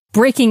quarters,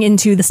 breaking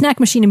into the snack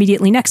machine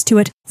immediately next to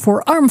it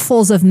for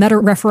armfuls of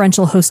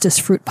meta-referential Hostess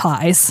fruit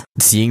pies.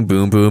 Seeing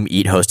Boom Boom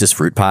eat Hostess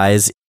fruit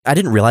pies, I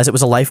didn't realize it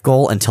was a life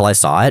goal until I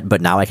saw it,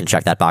 but now I can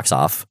check that box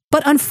off.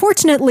 But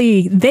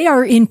unfortunately, they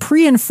are in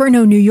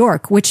pre-Inferno New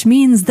York, which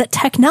means that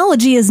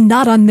technology is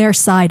not on their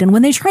side, and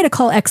when they try to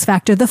call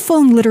X-Factor, the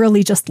phone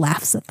literally just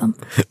laughs at them.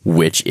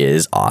 Which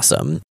is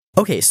awesome.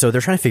 Okay, so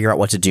they're trying to figure out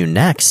what to do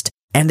next.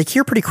 And they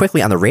hear pretty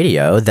quickly on the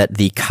radio that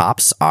the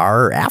cops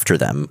are after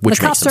them,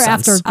 which makes some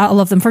sense. The cops are after all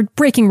of them for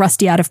breaking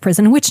Rusty out of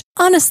prison, which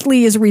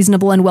honestly is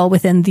reasonable and well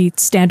within the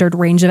standard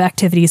range of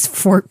activities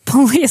for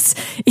police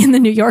in the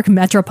New York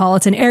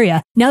metropolitan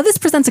area. Now, this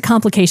presents a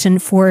complication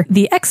for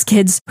the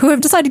X-Kids, who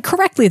have decided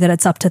correctly that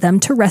it's up to them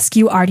to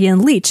rescue Artie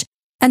and Leech.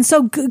 And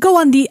so go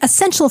on the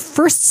essential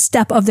first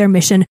step of their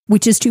mission,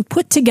 which is to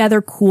put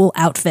together cool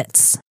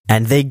outfits.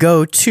 And they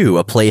go to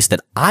a place that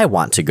I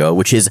want to go,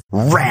 which is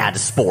Rad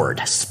Sport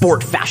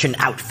Fashion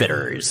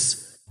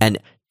Outfitters. And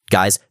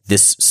guys,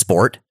 these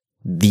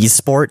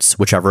sports,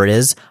 whichever it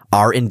is,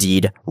 are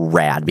indeed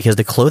rad because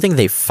the clothing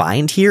they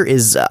find here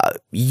is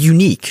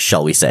unique,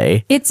 shall we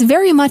say. It's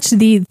very much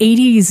the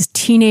 80s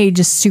teenage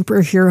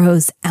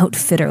superheroes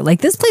outfitter. Like,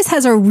 this place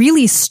has a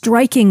really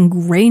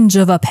striking range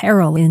of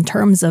apparel in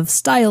terms of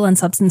style and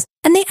substance.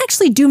 And they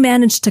actually do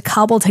manage to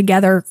cobble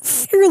together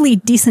fairly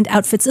decent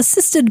outfits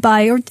assisted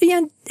by,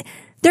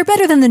 they're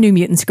better than the New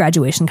Mutants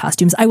graduation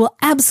costumes. I will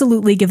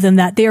absolutely give them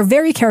that. They are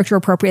very character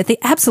appropriate. They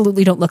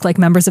absolutely don't look like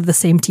members of the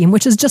same team,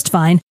 which is just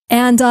fine.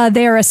 And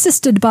they are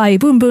assisted by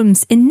Boom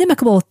Boom's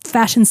inimicable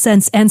fashion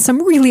sense and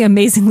some really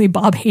amazingly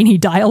Bob Haney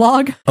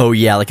dialogue. Oh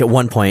yeah, like at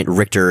one point,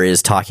 Richter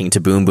is talking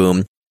to Boom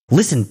Boom.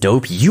 Listen,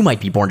 dope, you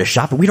might be born to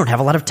shop, but we don't have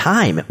a lot of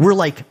time. We're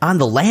like on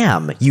the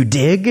lam. You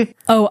dig?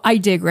 Oh, I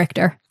dig,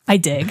 Richter. I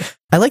dig.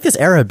 I like this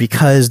era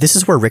because this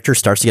is where Richter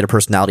starts to get a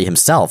personality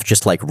himself,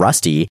 just like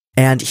Rusty,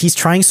 and he's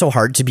trying so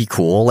hard to be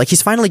cool. Like,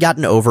 he's finally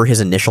gotten over his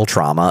initial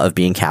trauma of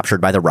being captured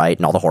by the right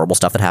and all the horrible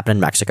stuff that happened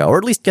in Mexico, or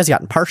at least has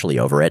gotten partially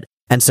over it.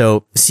 And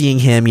so seeing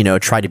him,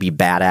 try to be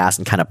badass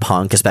and kind of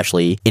punk,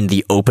 especially in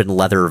the open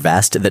leather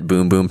vest that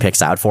Boom Boom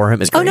picks out for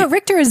him, is great. Oh no,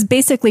 Richter is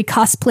basically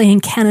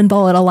cosplaying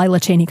Cannonball at a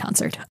Lila Cheney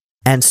concert.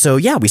 And so,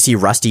 yeah, we see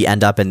Rusty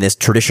end up in this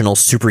traditional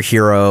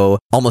superhero,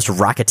 almost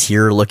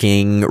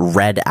Rocketeer-looking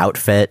red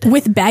outfit.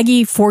 With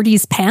baggy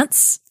 40s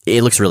pants?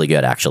 It looks really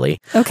good, actually.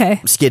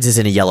 Okay. Skids is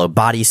in a yellow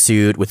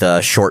bodysuit with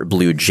a short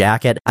blue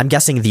jacket. I'm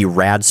guessing the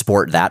rad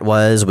sport that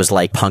was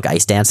like punk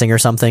ice dancing or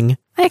something.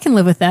 I can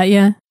live with that,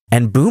 yeah.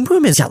 And Boom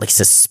Boom has got like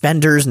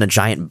suspenders and a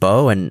giant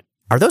bow, and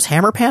are those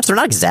hammer pants? They're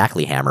not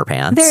exactly hammer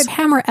pants. They're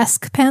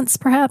Hammer-esque pants,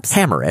 perhaps?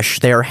 Hammerish.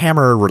 They are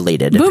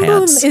hammer-related pants. Boom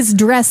Boom is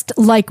dressed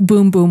like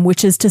Boom Boom,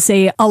 which is to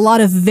say a lot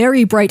of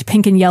very bright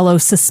pink and yellow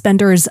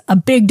suspenders, a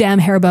big damn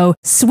hair bow,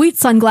 sweet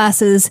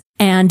sunglasses,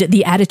 and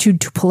the attitude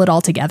to pull it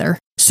all together.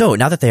 So So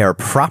now that they are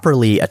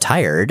properly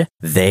attired,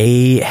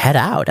 they head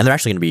out, and they're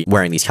actually going to be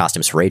wearing these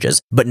costumes for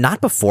ages, but not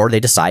before they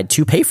decide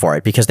to pay for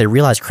it, because they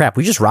realize, crap,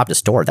 we just robbed a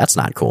store. That's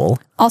not cool.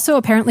 Also,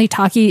 apparently,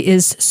 Taki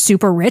is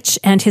super rich,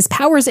 and his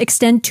powers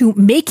extend to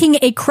making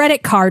a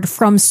credit card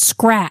from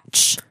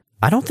scratch.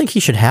 I don't think he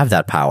should have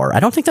that power. I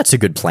don't think that's a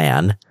good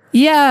plan.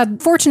 Yeah,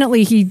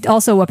 fortunately, he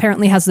also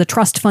apparently has the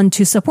trust fund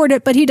to support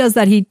it, but he does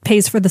that. He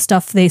pays for the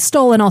stuff they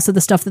stole and also the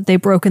stuff that they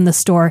broke in the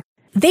store.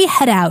 They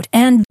head out,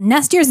 and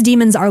Nastir's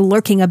demons are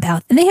lurking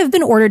about, and they have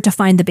been ordered to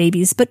find the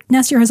babies, but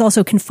Nastir has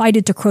also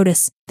confided to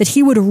Crotus that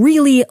he would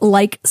really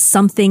like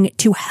something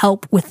to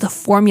help with the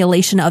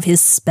formulation of his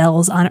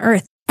spells on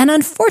Earth. And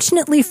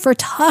unfortunately for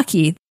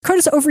Taki,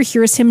 Crotus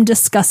overhears him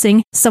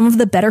discussing some of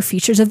the better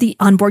features of the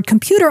onboard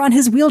computer on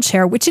his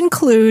wheelchair, which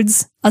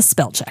includes a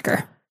spell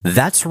checker.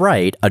 That's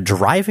right. A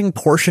driving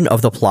portion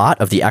of the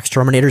plot of the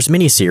Exterminators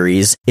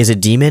miniseries is a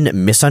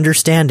demon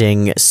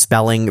misunderstanding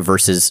spelling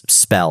versus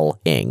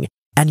spelling.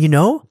 And you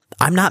know,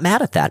 I'm not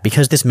mad at that,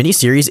 because this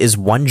miniseries is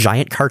one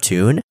giant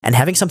cartoon, and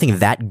having something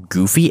that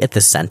goofy at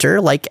the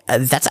center,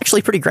 that's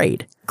actually pretty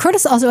great.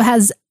 Crotus also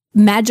has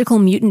magical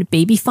mutant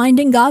baby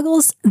finding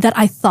goggles that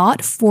I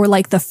thought for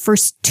the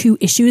first 2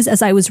 issues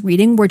as I was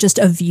reading were just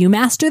a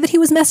Viewmaster that he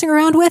was messing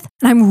around with,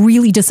 and I'm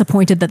really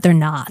disappointed that they're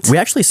not. We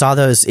actually saw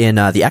those in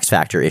the X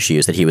Factor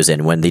issues that he was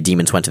in when the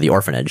demons went to the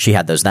orphanage. He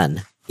had those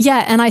then.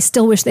 Yeah, and I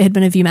still wish they had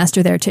been a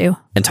Viewmaster there too.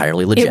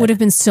 Entirely legit. It would have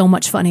been so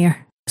much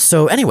funnier.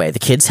 So anyway, the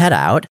kids head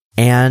out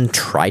and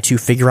try to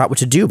figure out what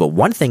to do. But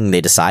one thing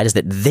they decide is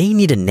that they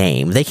need a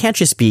name. They can't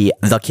just be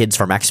the kids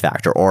from X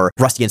Factor or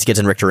Rusty and Skids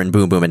and Richter and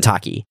Boom Boom and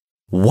Taki.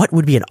 What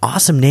would be an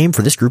awesome name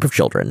for this group of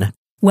children?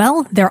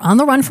 Well, they're on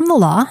the run from the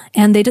law,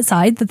 and they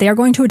decide that they are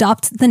going to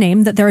adopt the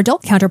name that their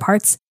adult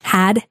counterparts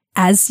had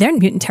as their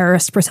mutant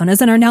terrorist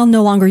personas and are now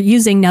no longer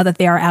using now that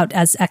they are out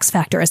as X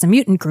Factor as a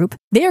mutant group.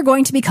 They are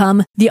going to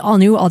become the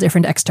all-new,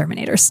 all-different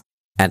Exterminators.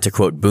 And to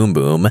quote Boom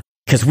Boom,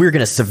 because we're going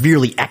to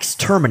severely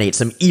exterminate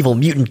some evil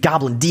mutant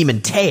goblin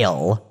demon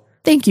tail.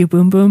 Thank you,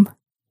 Boom Boom.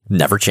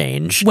 Never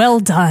change. Well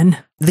done.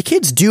 The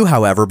kids do,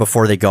 however,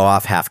 before they go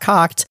off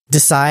half-cocked,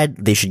 decide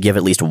they should give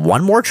at least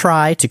one more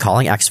try to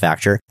calling X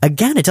Factor.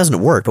 Again, it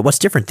doesn't work, but what's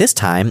different this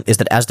time is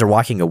that as they're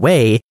walking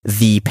away,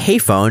 the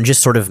payphone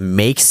just sort of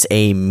makes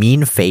a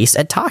mean face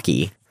at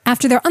Taki.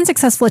 After their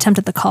unsuccessful attempt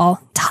at the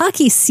call,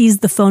 Taki sees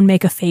the phone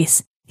make a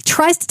face. He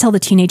tries to tell the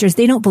teenagers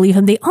they don't believe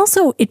him. They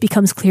also, it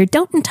becomes clear,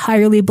 don't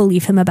entirely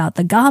believe him about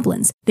the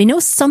goblins. They know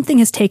something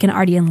has taken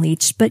Artie and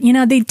Leech, but,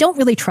 they don't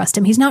really trust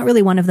him. He's not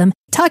really one of them.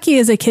 Taki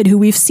is a kid who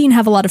we've seen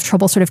have a lot of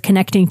trouble sort of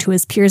connecting to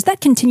his peers.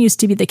 That continues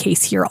to be the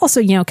case here.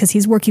 Also, because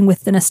he's working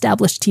with an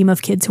established team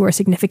of kids who are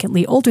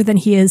significantly older than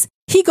he is.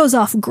 He goes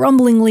off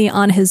grumblingly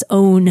on his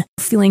own,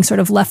 feeling sort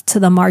of left to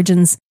the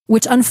margins,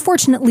 which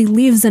unfortunately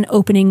leaves an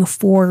opening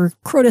for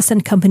Crotus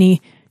and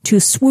company to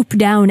swoop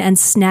down and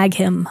snag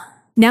him.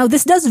 Now,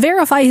 this does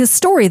verify his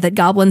story that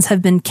goblins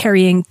have been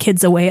carrying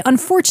kids away.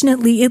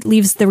 Unfortunately, it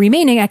leaves the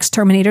remaining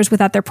Exterminators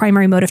without their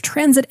primary mode of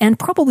transit and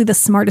probably the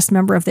smartest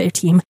member of their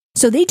team.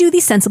 So they do the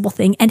sensible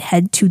thing and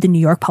head to the New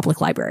York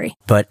Public Library.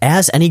 But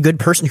as any good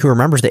person who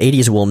remembers the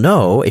 80s will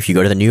know, if you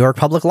go to the New York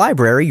Public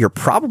Library, you're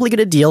probably going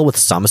to deal with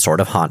some sort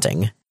of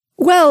haunting.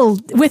 Well,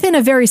 within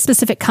a very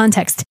specific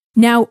context.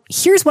 Now,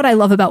 here's what I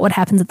love about what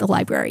happens at the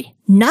library.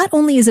 Not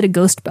only is it a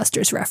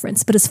Ghostbusters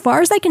reference, but as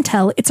far as I can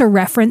tell, it's a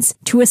reference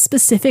to a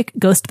specific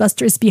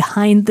Ghostbusters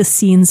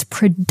behind-the-scenes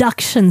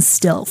production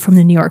still from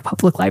the New York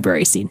Public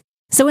Library scene.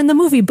 So in the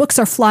movie, books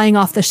are flying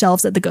off the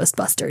shelves at the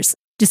Ghostbusters,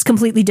 just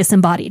completely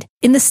disembodied.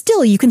 In the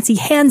still, you can see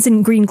hands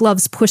in green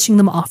gloves pushing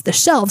them off the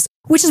shelves,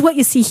 which is what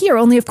you see here,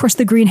 only of course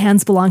the green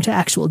hands belong to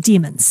actual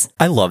demons.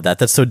 I love that.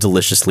 That's so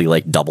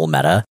deliciously double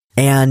meta.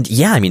 And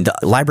yeah, the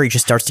library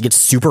just starts to get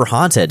super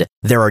haunted.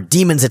 There are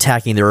demons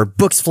attacking, there are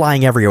books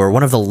flying everywhere.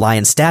 One of the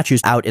lion statues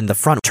out in the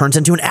front turns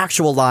into an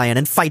actual lion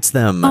and fights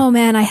them. Oh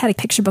man, I had a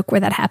picture book where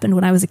that happened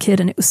when I was a kid,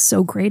 and it was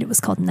so great. It was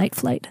called Night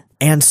Flight.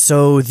 And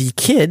so the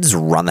kids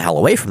run the hell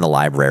away from the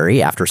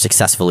library after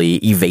successfully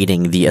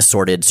evading the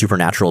assorted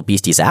supernatural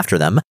beasties after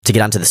them to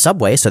get onto the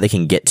subway so they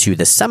can get to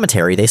the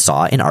cemetery they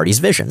saw in Artie's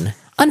vision.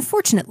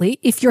 Unfortunately,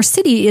 if your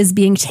city is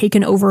being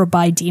taken over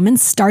by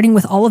demons, starting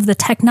with all of the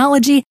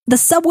technology, the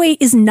subway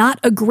is not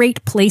a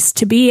great place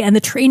to be, and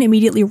the train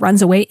immediately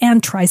runs away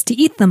and tries to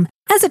eat them.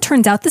 As it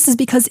turns out, this is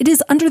because it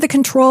is under the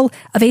control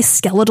of a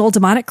skeletal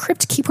demonic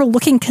crypt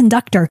keeper-looking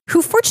conductor,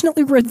 who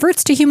fortunately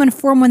reverts to human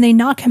form when they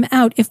knock him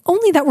out. If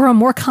only that were a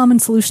more common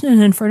solution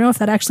in Inferno, if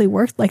that actually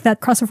worked,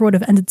 that crossover would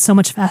have ended so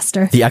much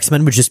faster. The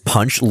X-Men would just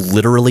punch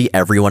literally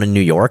everyone in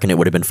New York and it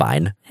would have been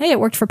fine. Hey, it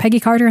worked for Peggy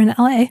Carter in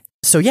LA.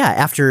 So yeah,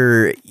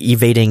 after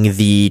evading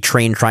the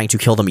train trying to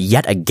kill them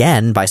yet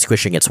again by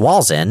squishing its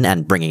walls in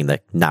and bringing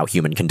the now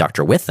human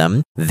conductor with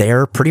them,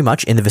 they're pretty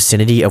much in the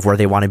vicinity of where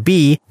they want to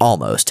be,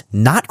 almost.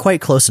 Not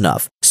quite close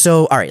enough.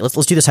 So, all right,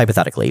 let's do this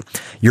hypothetically.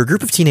 You're a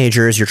group of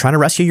teenagers, you're trying to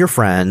rescue your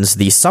friends,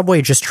 the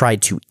subway just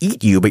tried to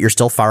eat you, but you're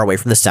still far away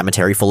from the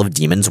cemetery full of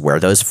demons where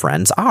those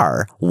friends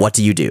are. What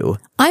do?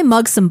 I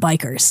mug some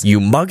bikers. You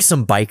mug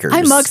some bikers.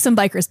 I mug some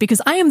bikers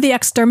because I am the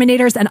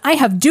exterminators and I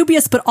have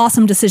dubious but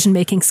awesome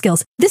decision-making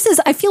skills. This is,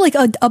 I feel like,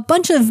 a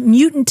bunch of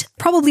mutant,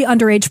 probably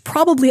underage,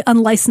 probably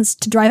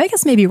unlicensed to drive. I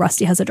guess maybe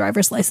Rusty has a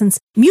driver's license.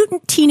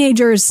 Mutant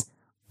teenagers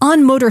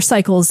on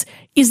motorcycles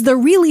is the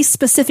really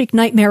specific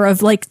nightmare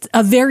of like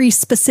a very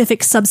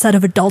specific subset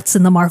of adults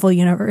in the Marvel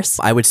Universe.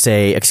 I would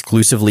say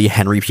exclusively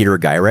Henry Peter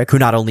Gyrick, who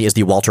not only is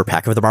the Walter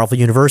Peck of the Marvel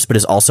Universe, but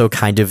is also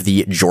kind of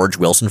the George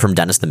Wilson from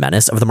Dennis the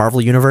Menace of the Marvel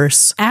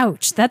Universe.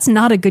 Ouch, that's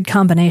not a good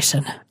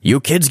combination.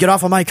 You kids get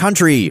off of my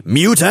country,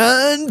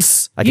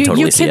 mutants! I can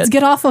totally see it. You kids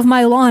get off of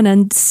my lawn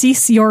and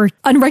cease your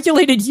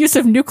unregulated use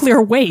of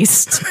nuclear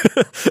waste.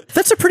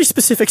 That's a pretty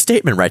specific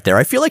statement right there.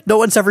 I feel like no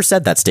one's ever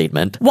said that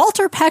statement.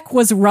 Walter Peck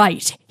was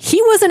right. He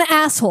was an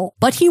asshole,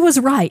 but he was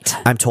right.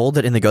 I'm told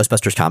that in the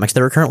Ghostbusters comics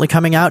that are currently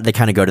coming out, they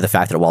kind of go to the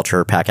fact that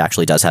Walter Peck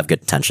actually does have good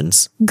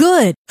intentions.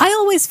 Good. I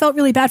always felt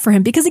really bad for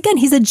him because, again,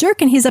 he's a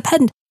jerk and he's a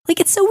pedant. Like,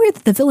 it's so weird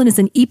that the villain is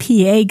an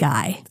EPA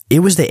guy. It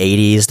was the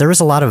 80s. There was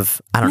a lot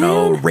of,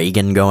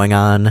 Reagan going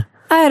on.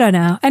 I don't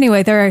know.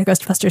 Anyway, there are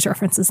Ghostbusters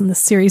references in this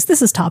series.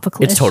 This is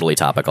topical. It's totally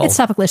topical. It's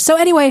topical. So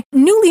anyway,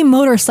 newly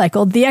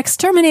motorcycled, the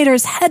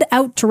exterminators head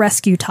out to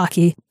rescue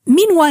Taki.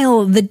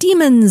 Meanwhile, the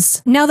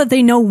demons, now that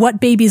they know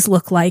what babies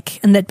look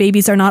like and that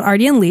babies are not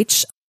Artie and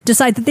Leech,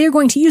 decide that they're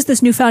going to use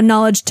this newfound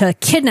knowledge to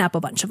kidnap a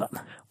bunch of them.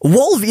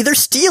 Wolvie, they're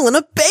stealing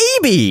a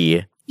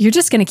baby! You're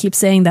just going to keep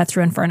saying that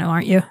through Inferno,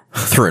 aren't you?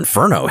 Through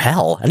Inferno?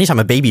 Hell. Anytime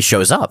a baby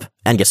shows up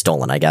and gets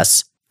stolen, I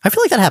guess. I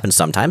feel like that happens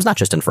sometimes, not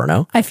just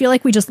Inferno. I feel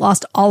like we just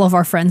lost all of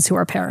our friends who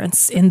are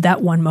parents in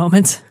that one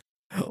moment.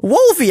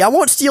 Wolvie, I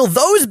won't steal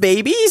those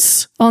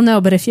babies! Well,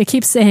 no, but if you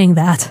keep saying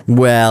that.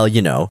 Well,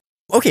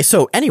 Okay,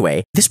 so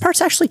anyway, this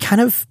part's actually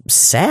kind of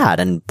sad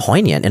and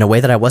poignant in a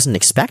way that I wasn't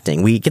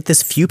expecting. We get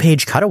this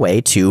few-page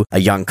cutaway to a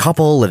young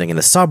couple living in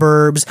the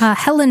suburbs.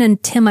 Helen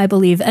and Tim, I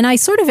believe, and I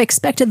sort of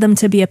expected them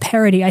to be a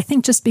parody, I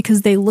think just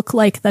because they look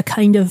like the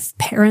kind of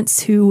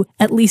parents who,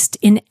 at least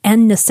in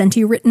N.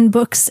 Nocenti written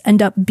books,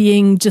 end up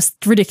being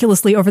just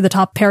ridiculously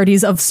over-the-top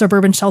parodies of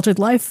suburban sheltered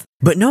life.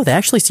 But no, they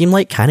actually seem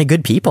like kind of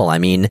good people. I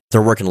mean,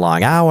 they're working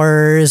long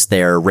hours,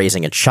 they're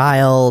raising a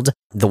child.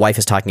 The wife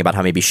is talking about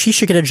how maybe she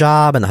should get a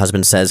job, and the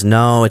husband says,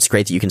 no, it's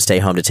great that you can stay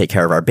home to take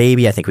care of our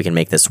baby. I think we can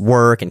make this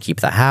work and keep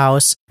the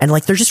house. And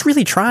like, they're just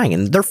really trying,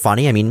 and they're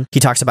funny. I mean, he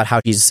talks about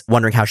how he's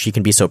wondering how she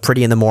can be so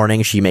pretty in the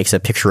morning. She makes a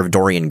picture of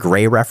Dorian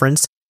Gray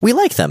reference. We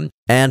like them.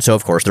 And so,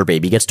 of course, their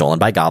baby gets stolen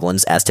by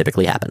goblins, as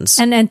typically happens.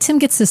 And Tim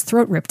gets his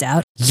throat ripped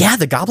out. Yeah,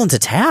 the goblins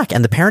attack,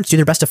 and the parents do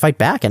their best to fight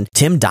back, and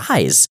Tim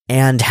dies.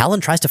 And Helen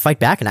tries to fight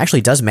back and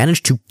actually does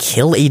manage to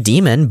kill a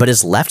demon, but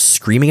is left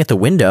screaming at the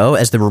window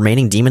as the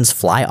remaining demons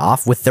fly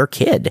off with their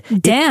kid.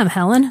 Damn,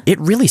 Helen. It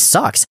really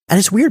sucks. And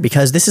it's weird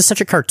because this is such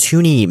a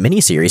cartoony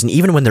miniseries, and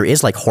even when there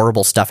is like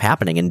horrible stuff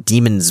happening and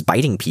demons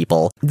biting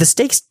people, the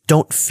stakes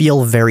don't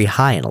feel very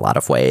high in a lot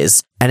of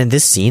ways. And in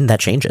this scene, that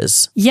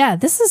changes. Yeah,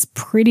 this is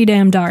pretty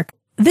damn dark.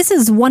 This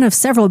is one of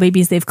several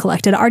babies they've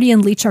collected. Artie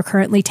and Leech are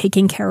currently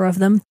taking care of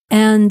them.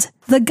 And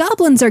the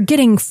goblins are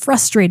getting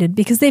frustrated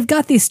because they've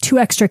got these 2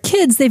 extra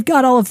kids, they've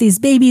got all of these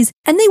babies,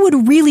 and they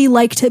would really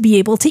like to be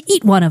able to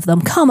eat one of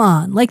them. Come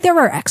on. Like, there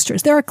are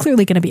extras. There are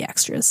clearly going to be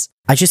extras.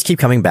 I just keep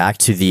coming back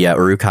to the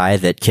Uruk-hai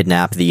that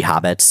kidnap the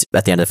hobbits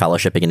at the end of the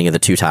Fellowship, beginning of the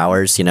Two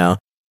Towers, They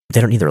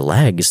don't need their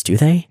legs, do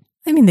they?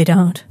 I mean, they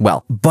don't.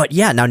 Well, but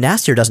yeah, now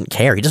Nastir doesn't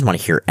care. He doesn't want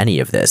to hear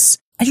any of this.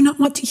 I do not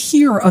want to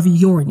hear of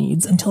your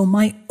needs until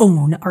my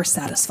own are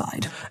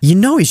satisfied.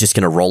 He's just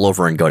going to roll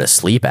over and go to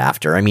sleep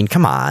after. I mean,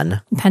 come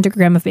on.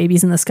 Pentagram of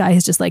babies in the sky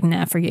is just like,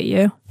 nah, forget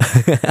you.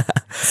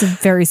 It's a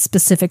very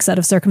specific set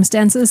of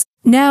circumstances.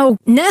 Now,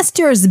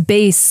 Nastir's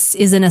base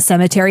is in a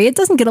cemetery. It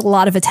doesn't get a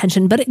lot of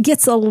attention, but it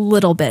gets a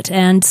little bit.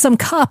 And some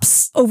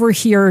cops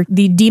overhear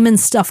the demon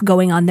stuff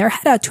going on there,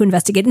 head out to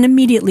investigate, and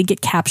immediately get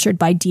captured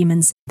by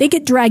demons. They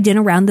get dragged in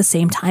around the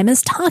same time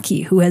as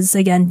Taki, who has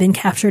again been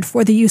captured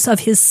for the use of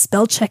his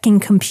spell-checking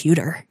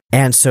computer.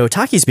 And so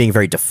Taki's being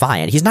very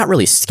defiant. He's not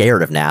really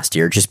scared of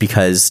Nastir just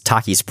because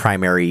Taki's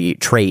primary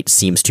trait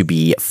seems to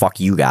be fuck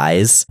you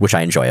guys, which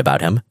I enjoy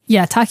about him.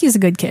 Yeah, Taki's a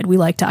good kid. We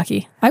like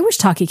Taki. I wish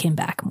Taki came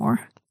back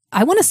more.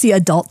 I want to see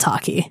adult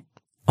Taki.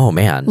 Oh,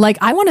 man. Like,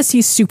 I want to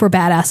see super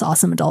badass,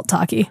 awesome adult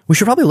Taki. We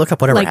should probably look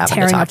up whatever happened to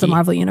Taki. Like, tearing up the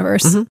Marvel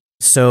Universe. Mm-hmm.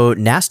 So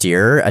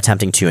Nastir,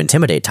 attempting to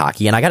intimidate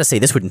Taki, and I gotta say,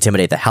 this would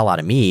intimidate the hell out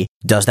of me,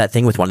 does that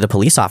thing with one of the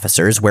police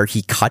officers where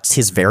he cuts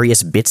his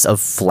various bits of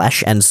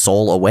flesh and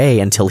soul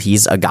away until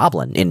he's a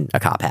goblin in a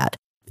cop hat.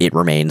 It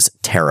remains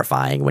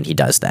terrifying when he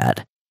does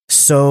that.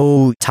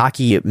 So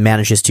Taki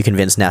manages to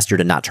convince Nastir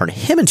to not turn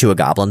him into a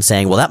goblin,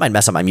 saying, well, that might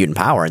mess up my mutant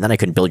power, and then I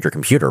couldn't build your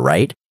computer,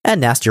 right?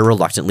 And Nastir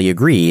reluctantly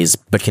agrees,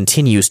 but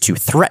continues to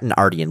threaten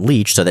Artie and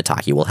Leech so that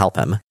Taki will help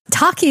him.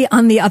 Taki,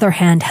 on the other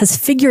hand, has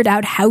figured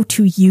out how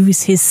to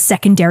use his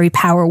secondary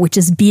power, which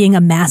is being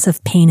a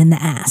massive pain in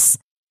the ass.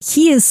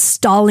 he is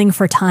stalling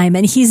for time,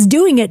 and he's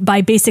doing it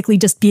by basically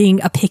just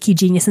being a picky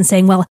genius and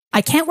saying, well,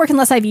 I can't work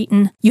unless I've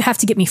eaten. You have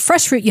to get me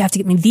fresh fruit. You have to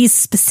get me these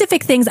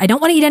specific things. I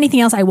don't want to eat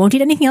anything else. I won't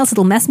eat anything else.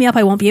 It'll mess me up.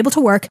 I won't be able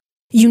to work.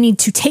 You need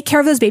to take care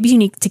of those babies. You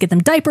need to get them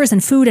diapers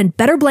and food and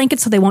better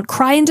blankets so they won't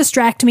cry and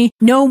distract me.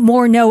 No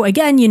more, no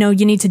again. You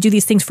need to do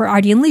these things for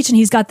Ardian Leech. And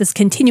he's got this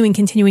continuing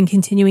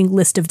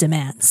list of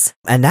demands.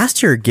 And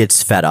Nastir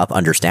gets fed up,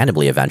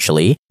 understandably,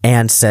 eventually,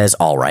 and says,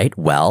 all right,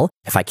 well,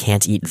 if I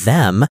can't eat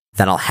them,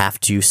 then I'll have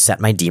to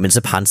set my demons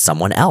upon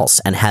someone else,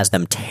 and has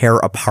them tear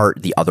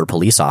apart the other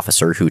police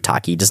officer who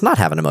Taki does not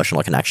have an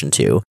emotional connection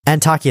to.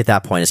 And Taki at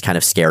that point is kind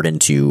of scared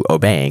into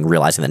obeying,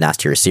 realizing that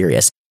Nastir is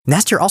serious.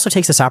 Nastir also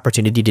takes this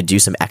opportunity to do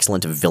some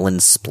excellent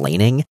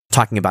villain-splaining,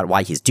 talking about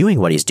why he's doing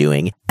what he's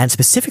doing, and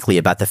specifically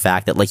about the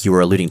fact that, like you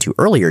were alluding to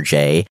earlier,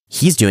 Jay,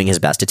 he's doing his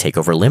best to take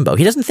over Limbo.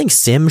 He doesn't think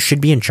Sim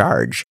should be in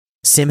charge.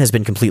 Sim has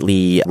been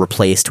completely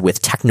replaced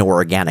with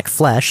techno-organic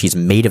flesh. He's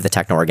made of the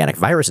techno-organic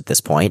virus at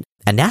this point.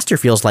 And Nastir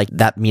feels like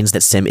that means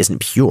that Sim isn't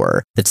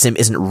pure, that Sim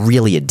isn't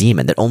really a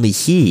demon, that only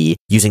he,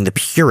 using the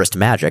purest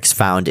magics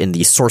found in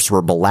the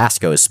sorcerer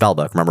Belasco's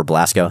spellbook, remember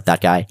Belasco,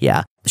 that guy?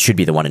 Yeah, should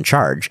be the one in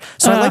charge.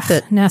 So I like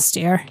that.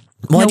 Nastir.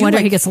 Well, no wonder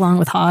he gets along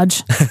with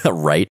Hodge.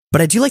 Right.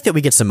 But I do like that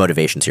we get some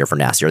motivations here from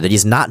Nastir, that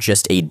he's not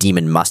just a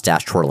demon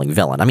mustache twirling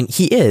villain. I mean,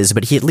 he is,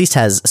 but he at least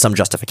has some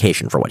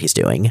justification for what he's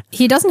doing.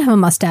 He doesn't have a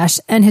mustache,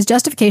 and his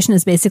justification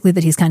is basically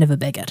that he's kind of a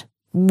bigot.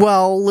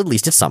 Well, at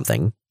least it's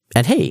something.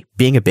 And hey,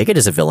 being a bigot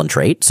is a villain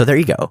trait, so there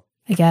you go.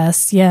 I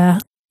guess, yeah.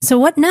 So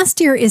what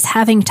Nastir is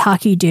having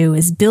Taki do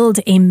is build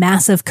a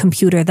massive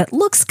computer that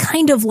looks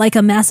kind of like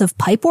a massive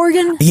pipe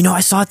organ.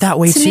 I saw it that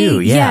way too,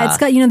 me, yeah. It's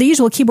got, the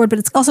usual keyboard, but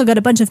it's also got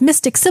a bunch of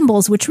mystic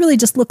symbols, which really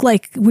just look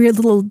like weird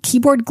little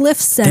keyboard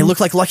glyphs. And they look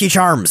like Lucky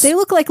Charms. They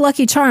look like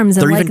Lucky Charms.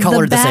 They're and even like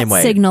colored the same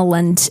way. Signal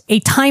and a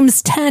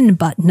 ×10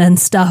 button and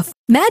stuff.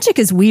 Magic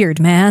is weird,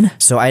 man.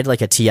 So I had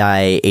like a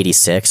TI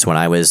 86 when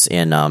I was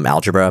in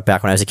algebra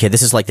back when I was a kid.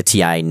 This is like the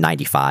TI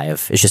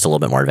 95. It's just a little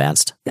bit more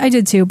advanced. I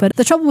did too, but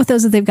the trouble with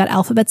those is they've got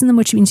alphabets in them,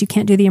 which means you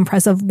can't do the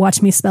impressive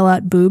watch me spell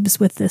out boobs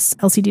with this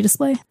LCD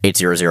display.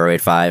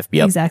 80085.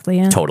 Yep. Exactly,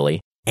 yeah.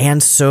 Totally.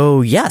 And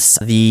so, yes,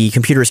 the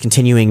computer is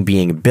continuing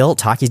being built.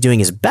 Taki's doing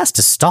his best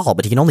to stall,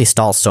 but he can only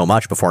stall so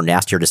much before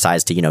Nastir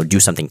decides to, do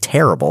something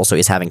terrible. So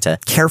he's having to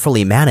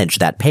carefully manage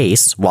that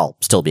pace while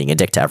still being a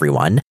dick to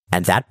everyone.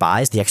 And that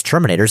buys the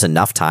exterminators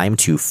enough time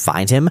to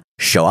find him,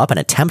 show up, and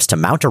attempts to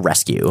mount a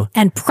rescue.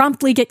 And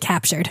promptly get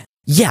captured.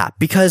 Yeah,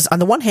 because on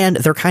the one hand,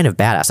 they're kind of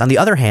badass. On the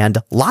other hand,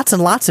 lots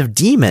and lots of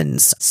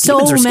demons. So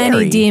demons are many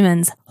scary.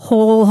 demons.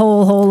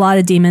 Whole lot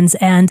of demons.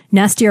 And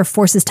Nastir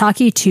forces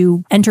Taki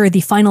to enter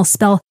the final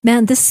spell.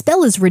 Man, this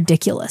spell is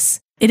ridiculous.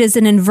 It is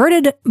an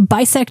inverted,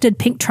 bisected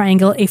pink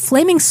triangle, a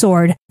flaming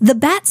sword, the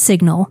bat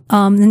signal,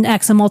 an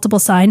X, a multiple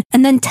sign,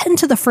 and then 10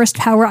 to the first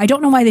power. I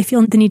don't know why they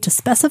feel the need to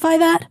specify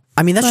that.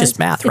 I mean, that's just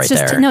math right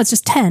there. No, it's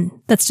just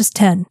 10. That's just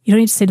 10. You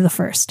don't need to say to the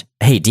first.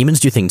 Hey, demons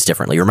do things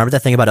differently. Remember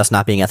that thing about us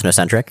not being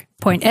ethnocentric?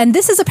 Point. And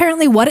this is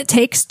apparently what it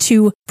takes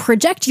to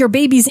project your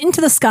babies into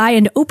the sky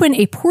and open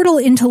a portal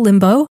into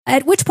Limbo,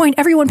 at which point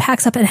everyone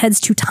packs up and heads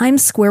to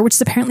Times Square, which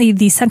is apparently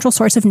the central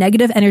source of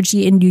negative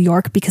energy in New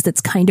York because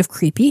it's kind of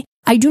creepy.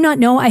 I do not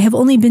know. I have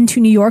only been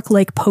to New York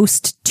like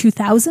post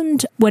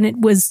 2000 when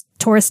it was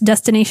tourist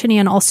destination-y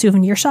and all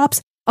souvenir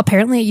shops.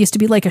 Apparently, it used to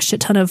be like a shit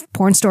ton of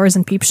porn stores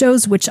and peep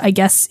shows, which I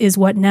guess is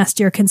what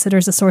Nastir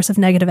considers a source of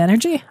negative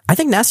energy. I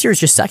think Nastir is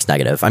just sex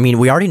negative. I mean,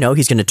 we already know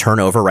he's going to turn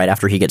over right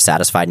after he gets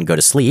satisfied and go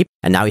to sleep.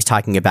 And now he's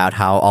talking about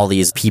how all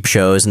these peep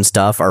shows and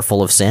stuff are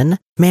full of sin.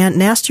 Man,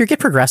 Nastir, get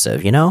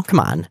progressive, Come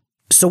on.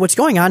 So what's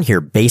going on here,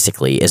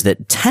 basically, is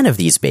that 10 of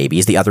these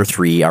babies, the other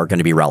 3 are going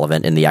to be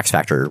relevant in the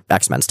X-Factor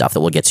X-Men stuff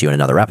that we'll get to in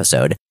another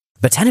episode.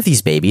 But 10 of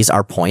these babies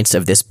are points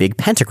of this big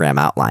pentagram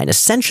outline.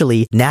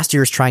 Essentially,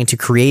 Nastir is trying to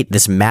create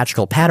this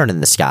magical pattern in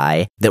the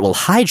sky that will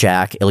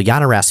hijack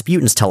Illyana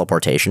Rasputin's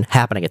teleportation,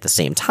 happening at the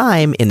same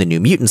time in the New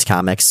Mutants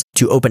comics,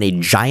 to open a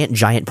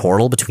giant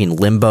portal between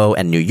Limbo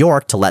and New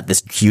York to let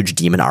this huge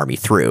demon army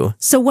through.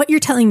 So what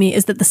you're telling me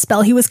is that the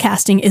spell he was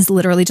casting is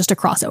literally just a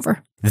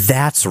crossover.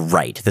 That's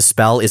right. The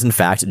spell is, in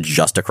fact,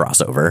 just a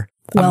crossover.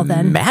 Well,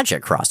 a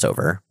magic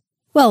crossover.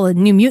 Well, a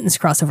New Mutants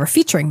crossover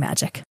featuring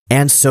magic.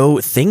 And so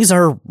things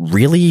are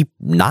really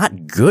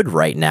not good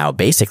right now,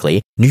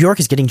 basically. New York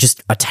is getting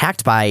just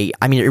attacked by,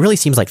 it really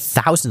seems like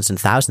thousands and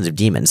thousands of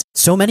demons.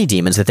 So many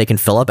demons that they can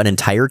fill up an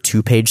entire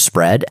 2-page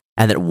spread,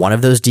 and that one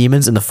of those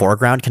demons in the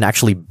foreground can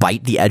actually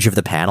bite the edge of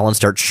the panel and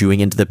start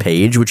chewing into the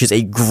page, which is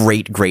a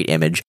great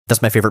image.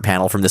 That's my favorite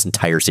panel from this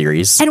entire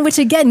series. And which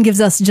again gives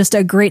us just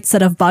a great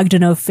set of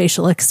Bogdanov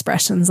facial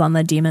expressions on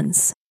the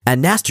demons.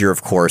 And Nastir,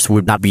 of course,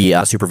 would not be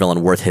a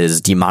supervillain worth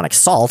his demonic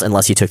salt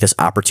unless he took this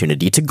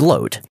opportunity to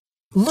gloat.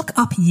 Look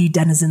up, ye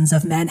denizens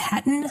of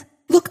Manhattan.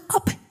 Look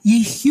up,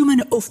 ye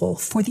human offal,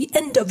 for the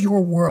end of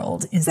your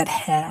world is at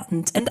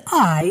hand, and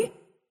I,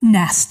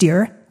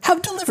 Nastir,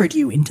 have delivered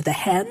you into the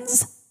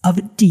hands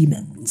of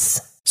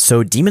demons.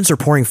 So demons are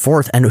pouring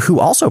forth, and who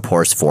also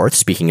pours forth,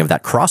 speaking of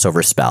that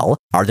crossover spell,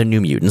 are the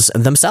New Mutants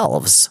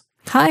themselves.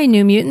 Hi,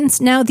 New Mutants.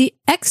 Now, the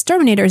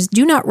exterminators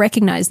do not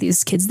recognize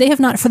these kids. They have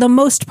not, for the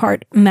most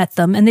part, met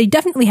them, and they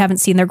definitely haven't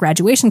seen their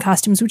graduation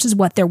costumes, which is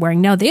what they're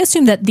wearing now. They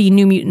assume that the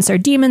New Mutants are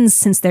demons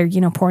since they're,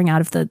 pouring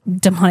out of the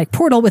demonic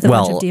portal with a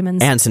bunch of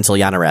demons. And since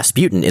Illyana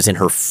Rasputin is in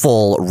her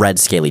full red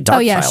scaly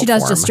dark she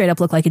does just straight up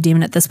look like a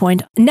demon at this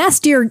point.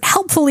 Nastier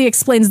helpfully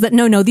explains that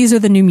no, these are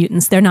the New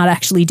Mutants. They're not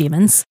actually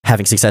demons.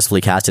 Having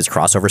successfully cast his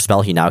crossover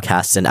spell, he now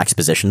casts an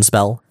exposition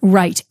spell.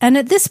 Right. And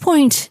at this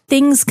point,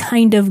 things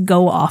kind of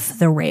go off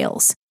the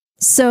rails.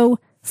 So,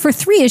 for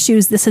 3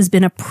 issues, this has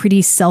been a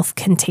pretty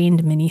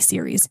self-contained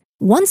miniseries.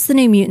 Once the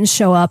New Mutants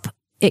show up,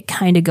 it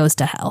kind of goes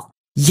to hell.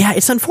 Yeah,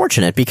 it's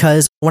unfortunate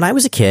because when I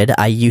was a kid,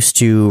 I used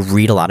to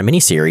read a lot of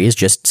miniseries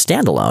just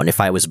standalone. If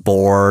I was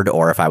bored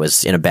or if I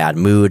was in a bad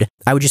mood,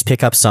 I would just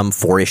pick up some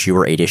 4-issue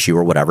or 8-issue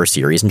or whatever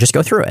series and just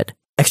go through it.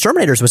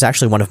 Exterminators was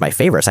actually one of my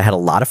favorites. I had a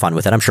lot of fun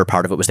with it. I'm sure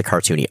part of it was the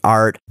cartoony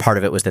art. Part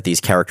of it was that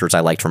these characters I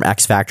liked from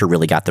X Factor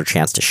really got their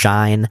chance to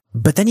shine.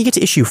 But then you get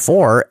to issue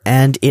 4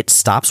 and it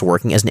stops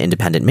working as an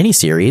independent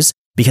miniseries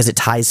because it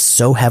ties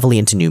so heavily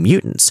into New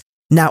Mutants.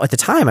 Now, at the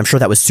time, I'm sure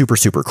that was super,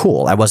 super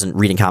cool. I wasn't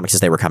reading comics as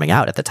they were coming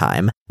out at the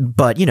time.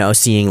 But,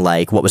 seeing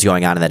like what was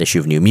going on in that issue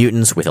of New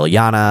Mutants with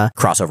Illyana,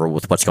 crossover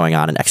with what's going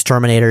on in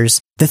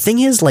Exterminators. The thing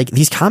is, like,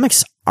 these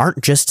comics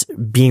aren't just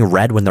being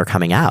read when they're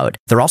coming out.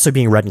 They're also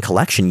being read in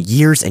collection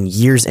years and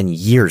years and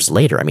years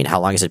later. I mean, how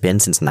long has it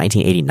been since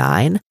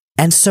 1989?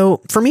 And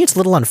so, for me, it's a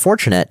little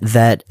unfortunate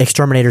that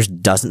Exterminators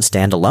doesn't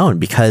stand alone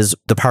because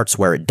the parts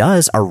where it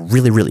does are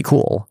really, really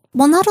cool.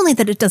 Well, not only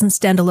that it doesn't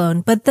stand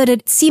alone, but that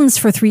it seems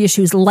for 3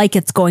 issues like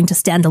it's going to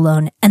stand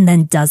alone and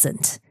then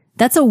doesn't.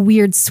 That's a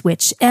weird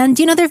switch. And,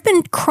 there have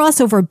been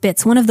crossover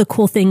bits. One of the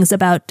cool things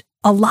about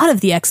a lot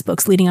of the X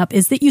books leading up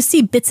is that you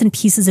see bits and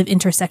pieces of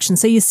intersection.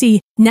 So you see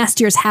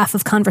Nastier's half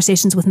of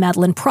conversations with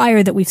Madeline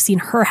Pryor that we've seen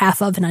her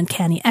half of in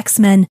Uncanny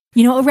X-Men,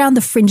 around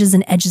the fringes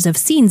and edges of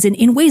scenes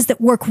in ways that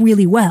work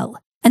really well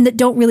and that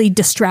don't really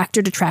distract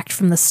or detract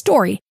from the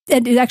story.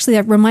 And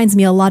that reminds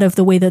me a lot of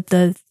the way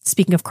that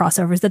speaking of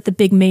crossovers, that the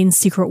big main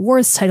Secret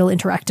Wars title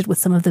interacted with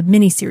some of the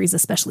miniseries,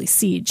 especially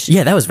Siege.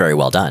 Yeah, that was very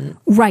well done.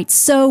 Right.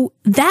 So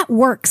that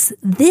works.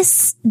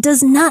 This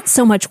does not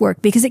so much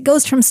work because it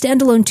goes from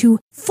standalone to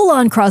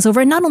full-on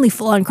crossover, and not only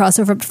full-on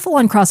crossover, but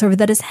full-on crossover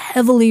that is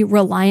heavily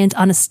reliant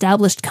on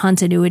established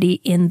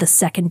continuity in the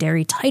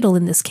secondary title,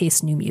 in this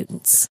case, New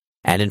Mutants.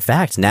 And in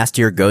fact,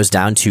 Nastier goes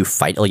down to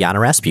fight Illyana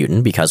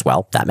Rasputin because,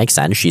 well, that makes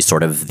sense. She's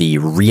sort of the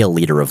real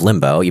leader of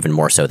Limbo, even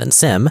more so than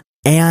Sim.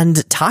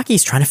 And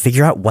Taki's trying to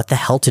figure out what the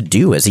hell to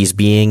do as he's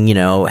being,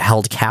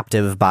 held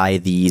captive by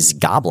these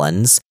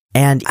goblins.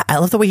 And I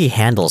love the way he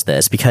handles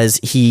this because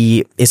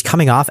he is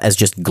coming off as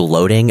just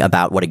gloating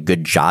about what a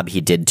good job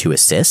he did to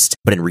assist.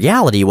 But in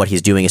reality, what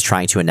he's doing is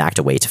trying to enact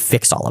a way to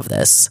fix all of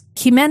this.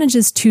 He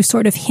manages to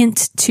sort of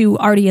hint to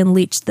Artie and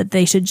Leech that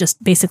they should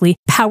just basically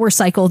power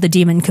cycle the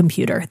demon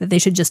computer, that they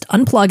should just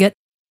unplug it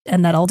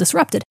and that'll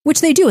disrupt it,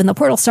 which they do. And the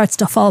portal starts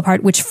to fall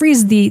apart, which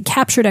frees the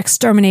captured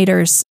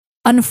exterminators.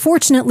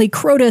 Unfortunately,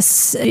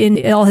 Crotus,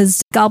 in all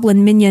his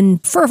goblin minion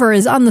fervor,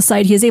 is on the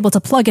side. He is able to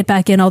plug it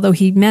back in, although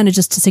he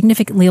manages to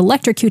significantly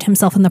electrocute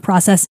himself in the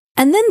process.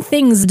 And then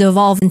things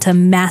devolve into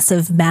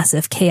massive,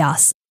 massive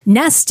chaos.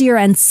 Nastier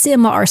and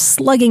Sim are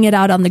slugging it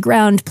out on the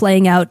ground,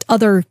 playing out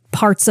other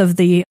parts of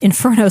the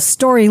Inferno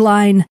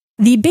storyline.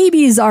 The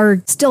babies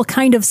are still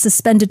kind of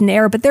suspended in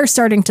air, but they're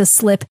starting to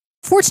slip.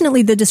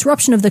 Fortunately, the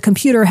disruption of the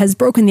computer has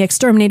broken the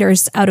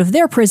exterminators out of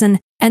their prison,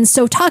 and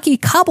so Taki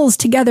cobbles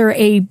together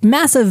a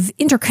massive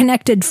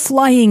interconnected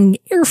flying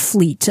air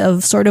fleet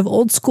of sort of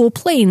old school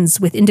planes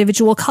with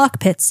individual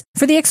cockpits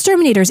for the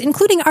exterminators,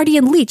 including Artie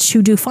and Leech,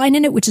 who do fine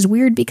in it, which is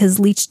weird because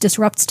Leech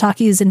disrupts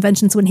Taki's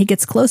inventions when he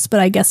gets close,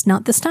 but I guess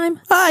not this time.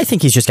 I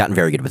think he's just gotten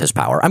very good with his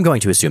power. I'm going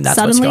to assume that's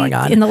Suddenly, what's going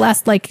on. In the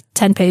last,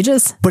 10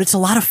 pages. But it's a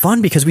lot of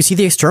fun because we see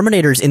the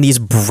exterminators in these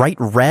bright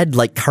red,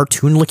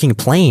 cartoon-looking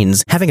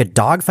planes having a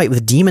dogfight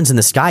with demons in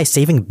the sky,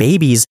 saving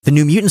babies. The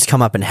New Mutants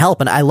come up and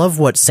help, and I love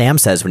what Sam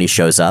says when he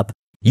shows up.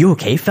 "You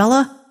okay,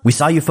 fella? We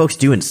saw you folks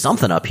doing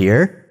something up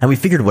here, and we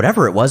figured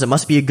whatever it was, it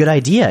must be a good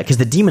idea, because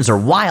the demons are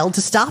wild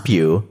to stop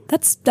you."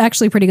 That's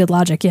actually pretty good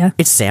logic, yeah.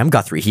 It's Sam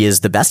Guthrie. He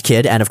is the best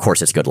kid, and of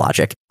course it's good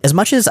logic. As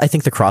much as I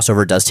think the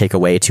crossover does take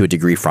away to a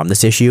degree from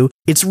this issue,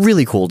 it's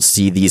really cool to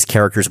see these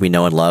characters we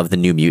know and love, the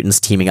New Mutants,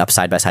 teaming up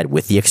side by side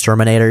with the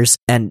Exterminators,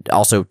 and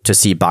also to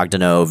see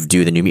Bogdanov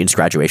do the New Mutants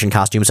graduation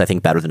costumes, I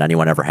think better than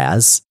anyone ever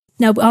has.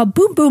 Now,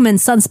 Boom Boom and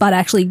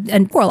Sunspot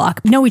and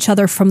Warlock know each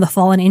other from the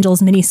Fallen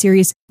Angels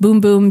miniseries. Boom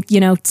Boom,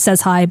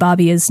 says hi.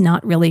 Bobby is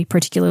not really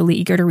particularly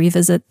eager to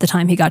revisit the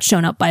time he got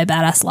shown up by a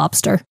badass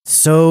lobster.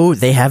 So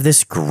they have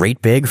this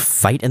great big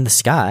fight in the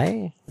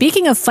sky.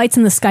 Speaking of fights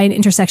in the sky and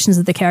intersections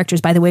of the characters,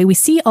 by the way, we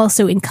see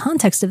also in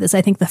context of this,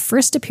 I think, the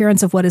first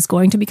appearance of what is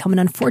going to become an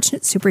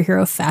unfortunate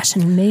superhero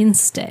fashion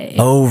mainstay.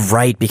 Oh,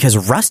 right,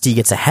 because Rusty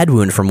gets a head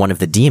wound from one of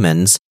the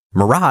demons.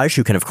 Mirage,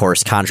 who can of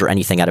course conjure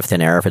anything out of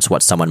thin air if it's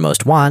what someone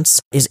most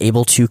wants, is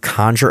able to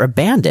conjure a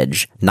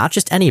bandage. Not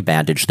just any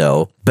bandage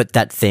though, but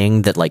that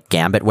thing that like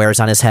Gambit wears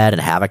on his head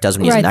and Havoc does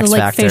when he's in X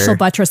Factor. Facial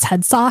buttress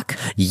head sock.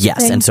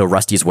 Yes, thing. And so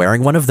Rusty's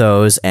wearing one of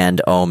those,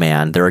 and oh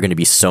man, there are going to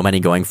be so many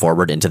going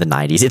forward into the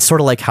 90s. It's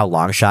sort of like how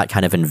Longshot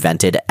kind of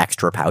invented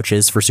extra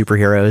pouches for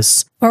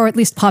superheroes. Or at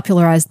least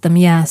popularized them,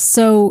 yeah.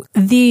 So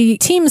the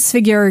teams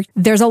figure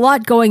there's a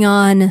lot going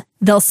on.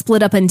 They'll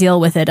split up and deal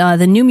with it.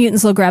 The New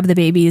Mutants will grab the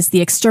babies.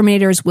 The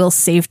Exterminators will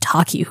save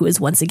Taki, who is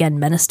once again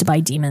menaced by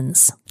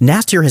demons.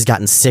 Nastier has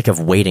gotten sick of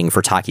waiting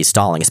for Taki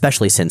stalling,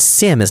 especially since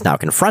Sim is now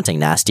confronting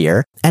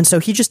Nastier. And so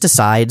he just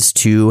decides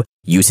to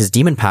use his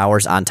demon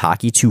powers on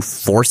Taki to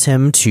force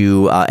him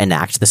to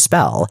enact the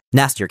spell.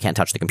 Nastier can't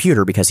touch the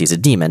computer because he's a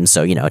demon,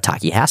 so,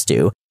 Taki has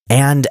to.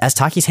 And as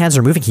Taki's hands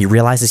are moving, he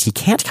realizes he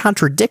can't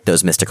contradict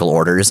those mystical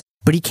orders,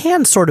 but he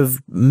can sort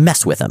of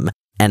mess with them.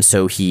 And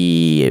so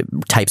he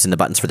types in the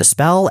buttons for the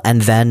spell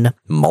and then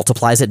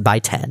multiplies it by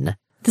 10.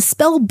 The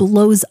spell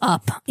blows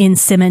up in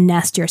Sim and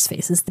Nastier's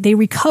faces. They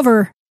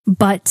recover,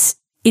 but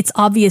it's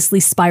obviously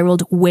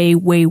spiraled way,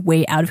 way,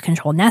 way out of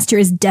control. Nastier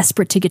is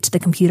desperate to get to the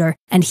computer,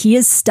 and he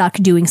is stuck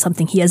doing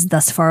something he has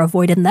thus far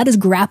avoided, and that is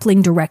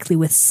grappling directly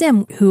with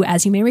Sim, who,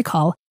 as you may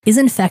recall, is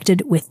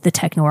infected with the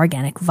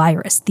techno-organic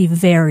virus, the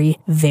very,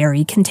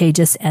 very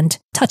contagious and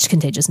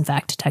touch-contagious, in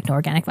fact,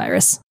 techno-organic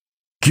virus.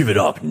 Give it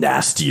up,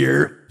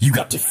 Nastier. You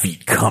got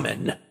defeat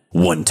coming.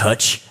 One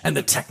touch, and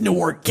the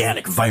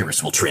techno-organic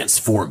virus will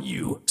transform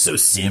you, so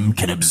Sim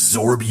can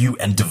absorb you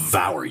and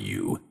devour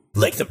you,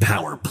 like the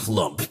power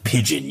plump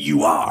pigeon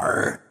you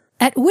are.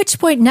 At which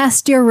point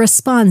Nastier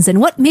responds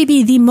in what may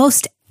be the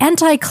most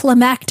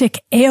anticlimactic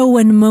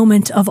Éowyn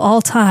moment of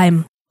all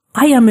time.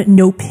 I am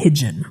no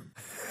pigeon.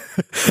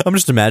 I'm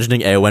just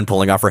imagining Éowyn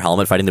pulling off her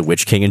helmet, fighting the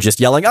Witch King, and just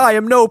yelling, I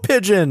am no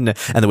pigeon!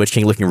 And the Witch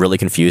King looking really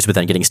confused, but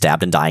then getting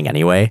stabbed and dying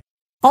anyway.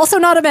 Also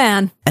not a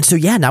man. And so,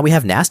 yeah, now we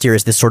have Nastier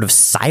as this sort of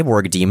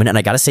cyborg demon, and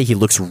I gotta say, he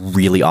looks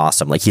really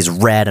awesome. Like, he's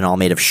red and all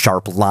made of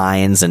sharp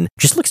lines, and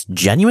just looks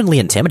genuinely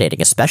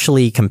intimidating,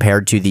 especially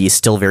compared to the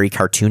still very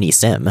cartoony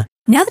Sim.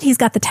 Now that he's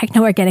got the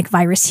techno-organic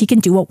virus, he can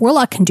do what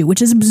Warlock can do,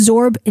 which is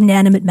absorb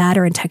inanimate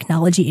matter and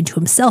technology into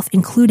himself,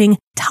 including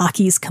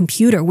Taki's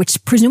computer,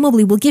 which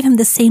presumably will give him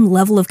the same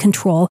level of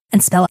control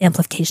and spell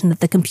amplification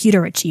that the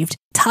computer achieved.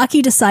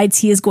 Taki decides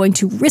he is going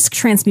to risk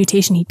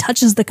transmutation. He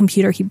touches the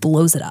computer, he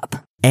blows it up.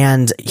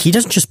 And he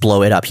doesn't just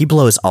blow it up, he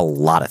blows a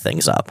lot of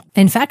things up.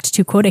 In fact,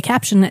 to quote a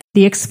caption,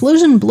 the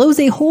explosion blows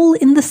a hole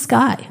in the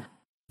sky.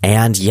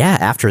 And yeah,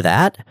 after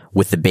that,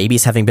 with the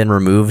babies having been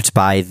removed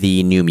by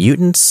the New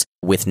Mutants,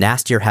 with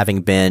Nastier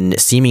having been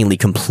seemingly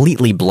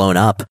completely blown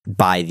up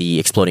by the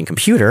exploding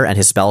computer and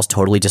his spells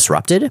totally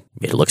disrupted,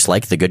 it looks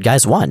like the good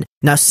guys won.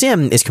 Now,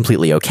 Sim is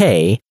completely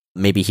okay.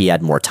 Maybe he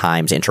had more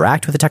time to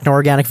interact with the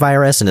techno-organic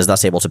virus and is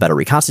thus able to better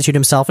reconstitute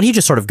himself, and he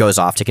just sort of goes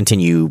off to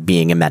continue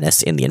being a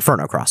menace in the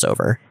Inferno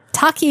crossover.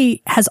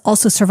 Taki has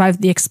also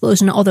survived the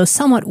explosion, although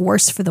somewhat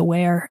worse for the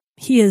wear.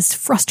 He is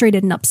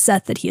frustrated and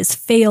upset that he has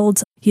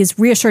failed. He is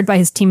reassured by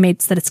his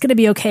teammates that it's going to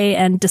be okay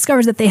and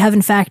discovers that they have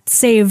in fact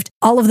saved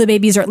all of the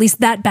babies, or at least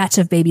that batch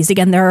of babies.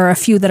 Again, there are a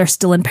few that are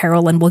still in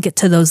peril, and we'll get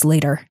to those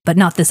later, but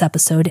not this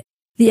episode.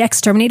 The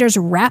Exterminators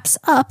wraps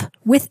up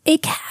with a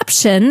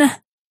caption,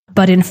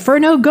 "But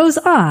Inferno goes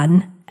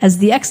on as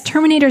the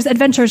Exterminators'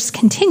 adventures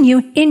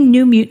continue in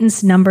New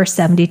Mutants number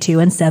 72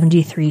 and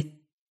 73.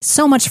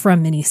 So much for a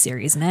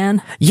miniseries,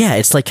 man. Yeah,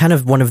 it's like kind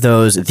of one of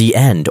those, the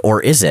end, or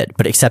is it?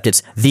 But except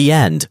it's the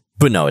end.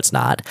 But no, it's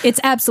not. It's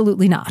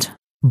absolutely not.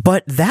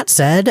 But that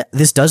said,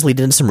 this does lead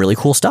into some really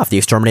cool stuff. The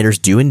Exterminators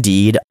do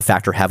indeed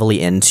factor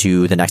heavily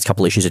into the next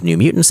couple issues of New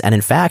Mutants, and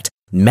in fact,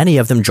 many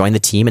of them join the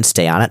team and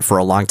stay on it for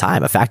a long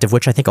time, a fact of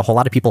which I think a whole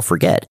lot of people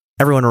forget.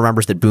 Everyone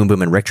remembers that Boom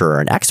Boom and Richter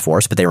are in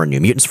X-Force, but they were in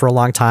New Mutants for a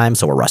long time,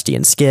 so were Rusty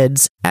and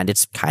Skids, and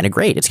it's kind of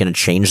great. It's going to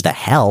change the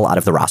hell out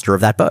of the roster of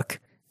that book.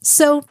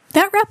 So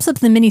that wraps up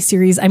the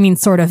miniseries, I mean,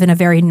 sort of in a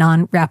very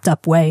non-wrapped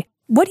up way.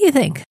 What do you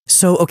think?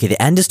 So, okay,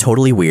 the end is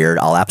totally weird.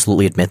 I'll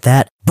absolutely admit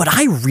that. But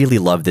I really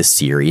love this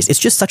series. It's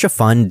just such a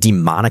fun,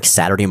 demonic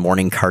Saturday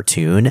morning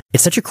cartoon.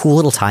 It's such a cool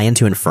little tie-in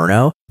to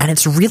Inferno. And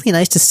it's really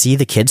nice to see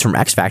the kids from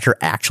X Factor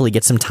actually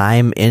get some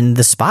time in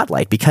the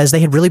spotlight, because they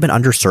had really been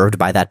underserved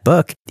by that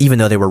book, even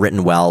though they were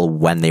written well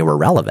when they were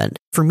relevant.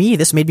 For me,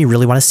 this made me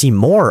really want to see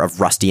more of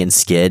Rusty and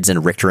Skids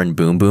and Richter and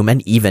Boom Boom,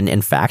 and even,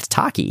 in fact,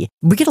 Taki.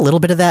 We get a little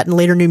bit of that in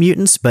later New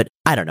Mutants, but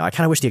I don't know. I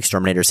kind of wish the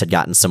Exterminators had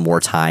gotten some more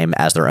time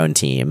as their own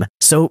team.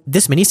 So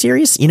this miniseries,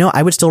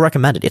 I would still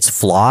recommend it. It's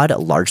flawed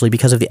largely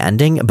because of the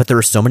ending, but there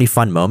are so many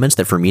fun moments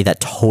that for me, that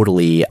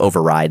totally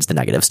overrides the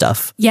negative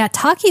stuff. Yeah,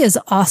 Taki is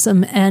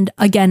awesome. And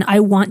again, I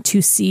want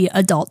to see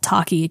adult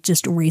Taki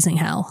just raising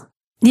hell.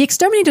 The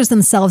Exterminators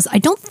themselves, I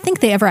don't think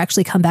they ever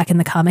actually come back in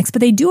the comics, but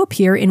they do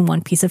appear in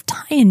one piece of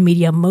tie-in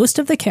media. Most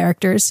of the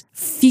characters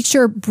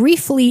feature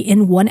briefly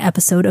in one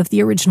episode of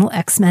the original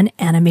X-Men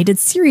animated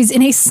series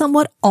in a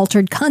somewhat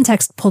altered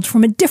context pulled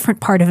from a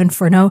different part of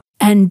Inferno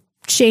and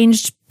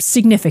changed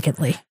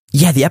significantly.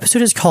 Yeah, the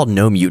episode is called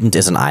No Mutant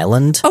is an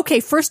Island. Okay,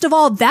 first of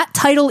all, that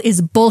title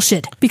is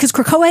bullshit because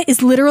Krakoa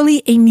is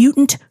literally a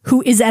mutant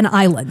who is an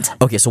island.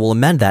 Okay, so we'll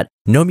amend that.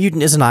 No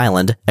mutant is an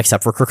island,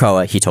 except for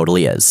Krakoa, he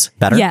totally is.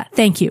 Better? Yeah,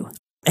 thank you.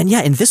 And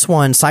yeah, in this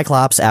one,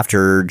 Cyclops,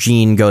 after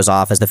Jean goes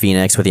off as the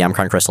Phoenix with the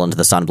Omicron crystal into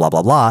the sun, blah,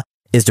 blah, blah,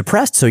 is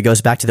depressed, so he goes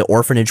back to the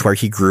orphanage where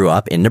he grew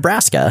up in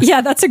Nebraska.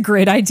 Yeah, that's a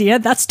great idea.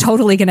 That's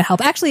totally going to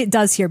help. Actually, it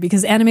does here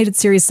because animated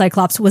series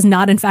Cyclops was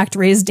not, in fact,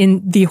 raised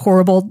in the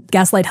horrible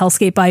gaslight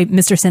hellscape by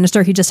Mr.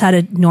 Sinister. He just had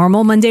a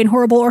normal, mundane,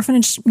 horrible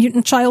orphanage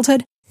mutant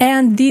childhood.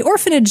 And the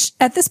orphanage,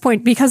 at this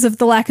point, because of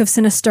the lack of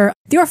Sinister,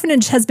 the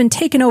orphanage has been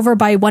taken over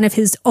by one of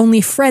his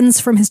only friends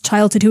from his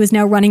childhood who is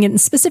now running it,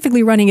 and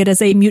specifically running it as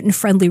a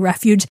mutant-friendly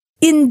refuge,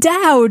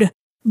 endowed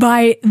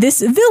by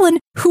this villain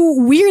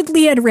who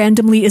weirdly and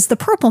randomly is the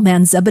Purple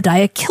Man,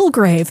 Zebediah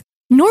Kilgrave.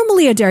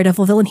 Normally a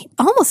Daredevil villain, he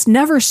almost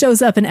never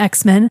shows up in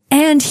X-Men,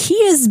 and he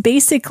is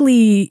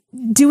basically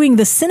doing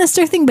the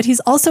Sinister thing, but he's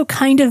also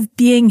kind of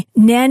being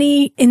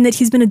nanny in that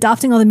he's been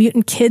adopting all the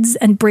mutant kids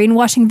and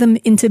brainwashing them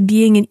into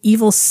being an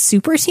evil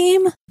super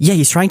team. Yeah,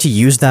 he's trying to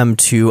use them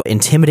to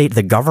intimidate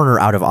the governor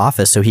out of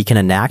office so he can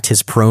enact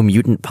his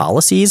pro-mutant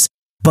policies.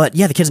 But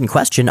yeah, the kids in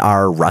question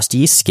are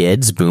Rusty,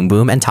 Skids, Boom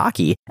Boom, and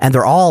Taki, and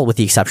they're all, with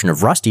the exception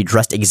of Rusty,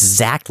 dressed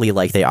exactly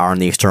like they are in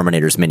the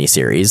Exterminators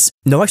miniseries.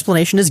 No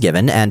explanation is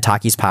given, and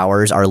Taki's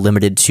powers are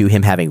limited to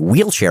him having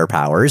wheelchair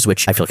powers,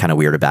 which I feel kind of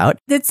weird about.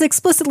 It's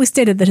explicitly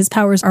stated that his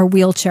powers are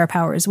wheelchair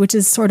powers, which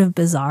is sort of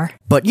bizarre.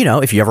 But, you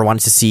know, if you ever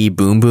wanted to see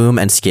Boom Boom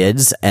and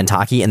Skids and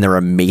Taki in their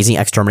amazing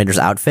Exterminators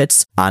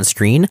outfits on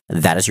screen,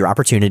 that is your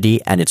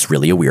opportunity, and it's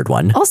really a weird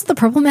one. Also, the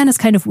Purple Man is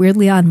kind of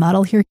weirdly on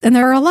model here, and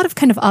there are a lot of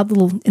kind of odd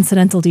little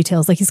incidental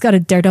details, like he's got a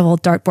Daredevil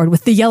dartboard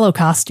with the yellow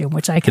costume,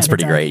 which I kind of It's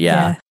pretty great,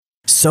 yeah.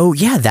 So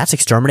yeah, that's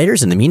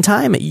Exterminators. In the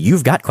meantime,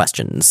 you've got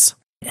questions.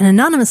 An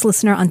anonymous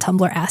listener on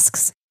Tumblr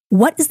asks,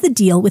 what is the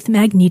deal with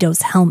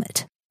Magneto's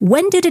helmet?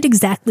 When did it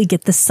exactly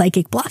get the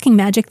psychic blocking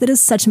magic that is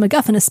such a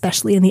MacGuffin,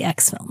 especially in the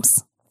X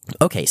films?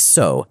 Okay,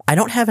 so I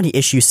don't have any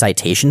issue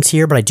citations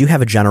here, but I do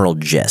have a general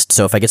gist.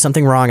 So if I get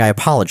something wrong, I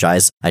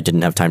apologize. I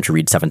didn't have time to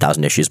read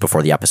 7,000 issues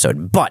before the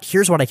episode, but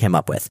here's what I came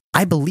up with.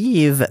 I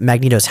believe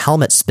Magneto's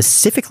helmet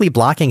specifically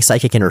blocking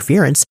psychic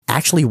interference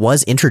actually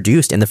was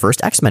introduced in the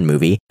first X-Men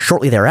movie,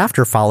 shortly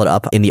thereafter followed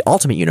up in the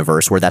Ultimate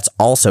Universe where that's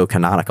also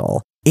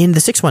canonical. In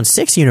the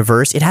 616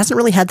 universe, it hasn't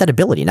really had that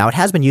ability. Now, it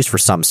has been used for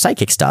some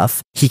psychic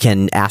stuff. He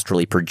can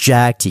astrally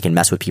project, he can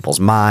mess with people's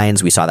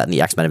minds. We saw that in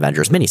the X-Men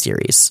Avengers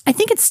miniseries. I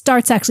think it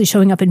starts actually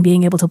showing up and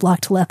being able to block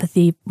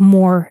telepathy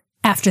more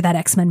after that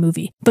X-Men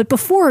movie. But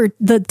before,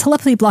 the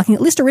telepathy blocking,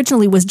 at least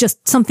originally, was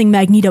just something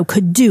Magneto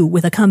could do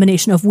with a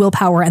combination of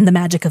willpower and the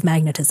magic of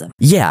magnetism.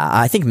 Yeah,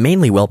 I think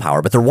mainly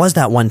willpower, but there was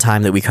that one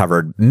time that we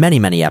covered many,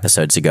 many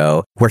episodes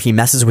ago where he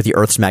messes with the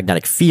Earth's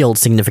magnetic field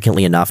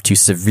significantly enough to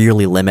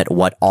severely limit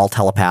what all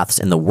telepaths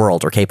in the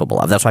world are capable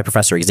of. That's why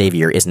Professor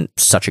Xavier isn't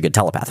such a good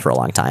telepath for a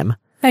long time.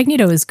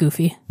 Magneto is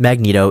goofy.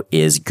 Magneto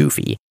is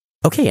goofy.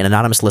 Okay, an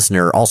anonymous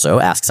listener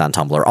also asks on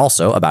Tumblr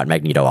also about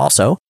Magneto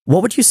also.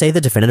 What would you say the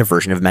definitive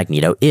version of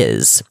Magneto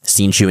is?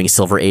 Scene-chewing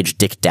Silver Age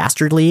Dick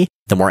Dastardly?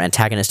 The more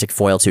antagonistic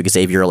foil to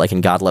Xavier like in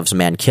God Loves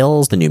Man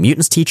Kills? The New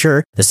Mutants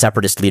teacher? The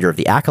separatist leader of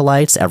the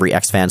Acolytes? Every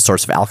X-fan's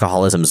source of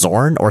alcoholism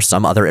Zorn? Or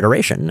some other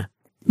iteration?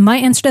 My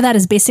answer to that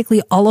is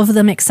basically all of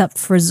them except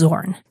for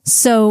Zorn.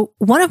 So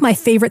one of my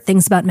favorite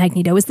things about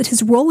Magneto is that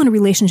his role in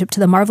relationship to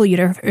the Marvel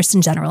Universe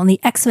in general, and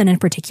the X-Men in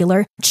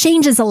particular,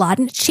 changes a lot,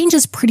 and it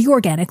changes pretty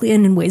organically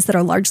and in ways that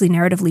are largely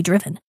narratively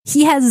driven.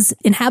 He has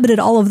inhabited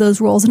all of those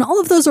roles, and all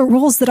of those are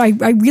roles that I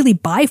really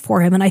buy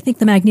for him, and I think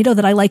the Magneto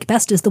that I like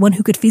best is the one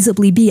who could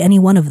feasibly be any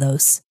one of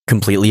those.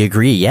 Completely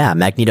agree, yeah.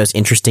 Magneto's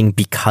interesting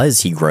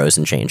because he grows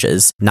and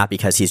changes, not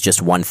because he's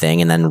just one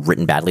thing and then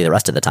written badly the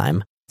rest of the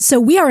time. So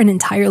we are an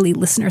entirely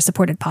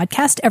listener-supported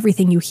podcast.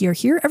 Everything you hear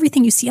here,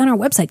 everything you see on our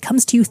website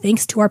comes to you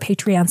thanks to our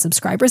Patreon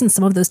subscribers, and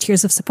some of those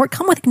tiers of support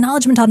come with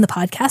acknowledgement on the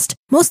podcast,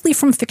 mostly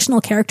from fictional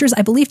characters.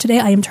 I believe today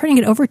I am turning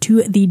it over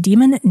to the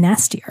Demon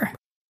Nastier.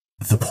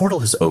 The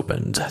portal has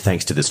opened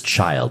thanks to this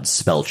child's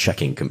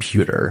spell-checking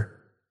computer.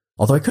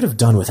 Although I could have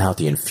done without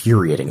the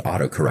infuriating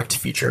autocorrect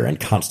feature and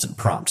constant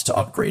prompts to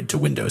upgrade to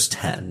Windows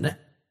 10.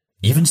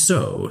 Even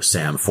so,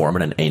 Sam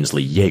Foreman and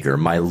Ainsley Yeager,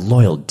 my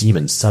loyal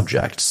demon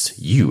subjects,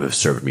 you have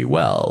served me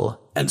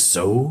well. And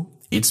so,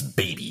 it's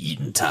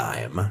baby-eating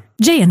time.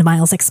 Jay and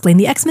Miles Explain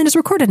the X-Men is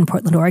recorded in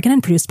Portland, Oregon,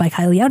 and produced by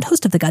Kylie Yound,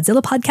 host of the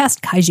Godzilla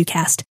podcast, Kaiju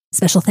Cast.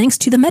 Special thanks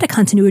to the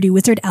meta-continuity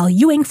wizard Al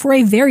Ewing for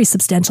a very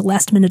substantial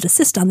last-minute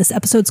assist on this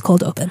episode's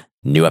Cold Open.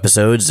 New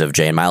episodes of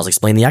Jay and Miles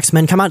Explain the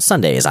X-Men come out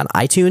Sundays on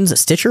iTunes,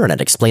 Stitcher, and at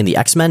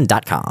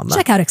explainthexmen.com.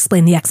 Check out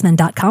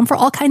explainthexmen.com for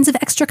all kinds of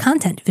extra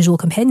content, visual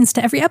companions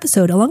to every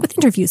episode, along with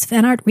interviews,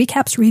 fan art,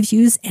 recaps,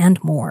 reviews,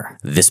 and more.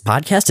 This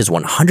podcast is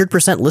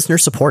 100%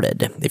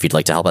 listener-supported. If you'd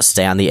like to help us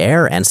stay on the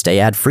air and stay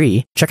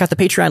ad-free, check out the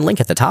Patreon link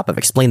at the top of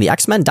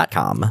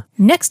explainthexmen.com.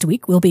 Next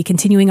week, we'll be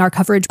continuing our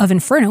coverage of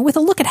Inferno with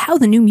a look at how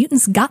the New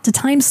Mutants got to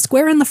Times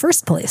Square in the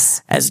first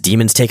place. As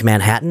demons take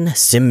Manhattan,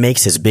 Sim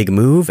makes his big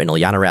move, and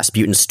Illyana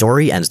Rasputin's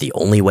story ends the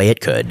only way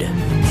it could.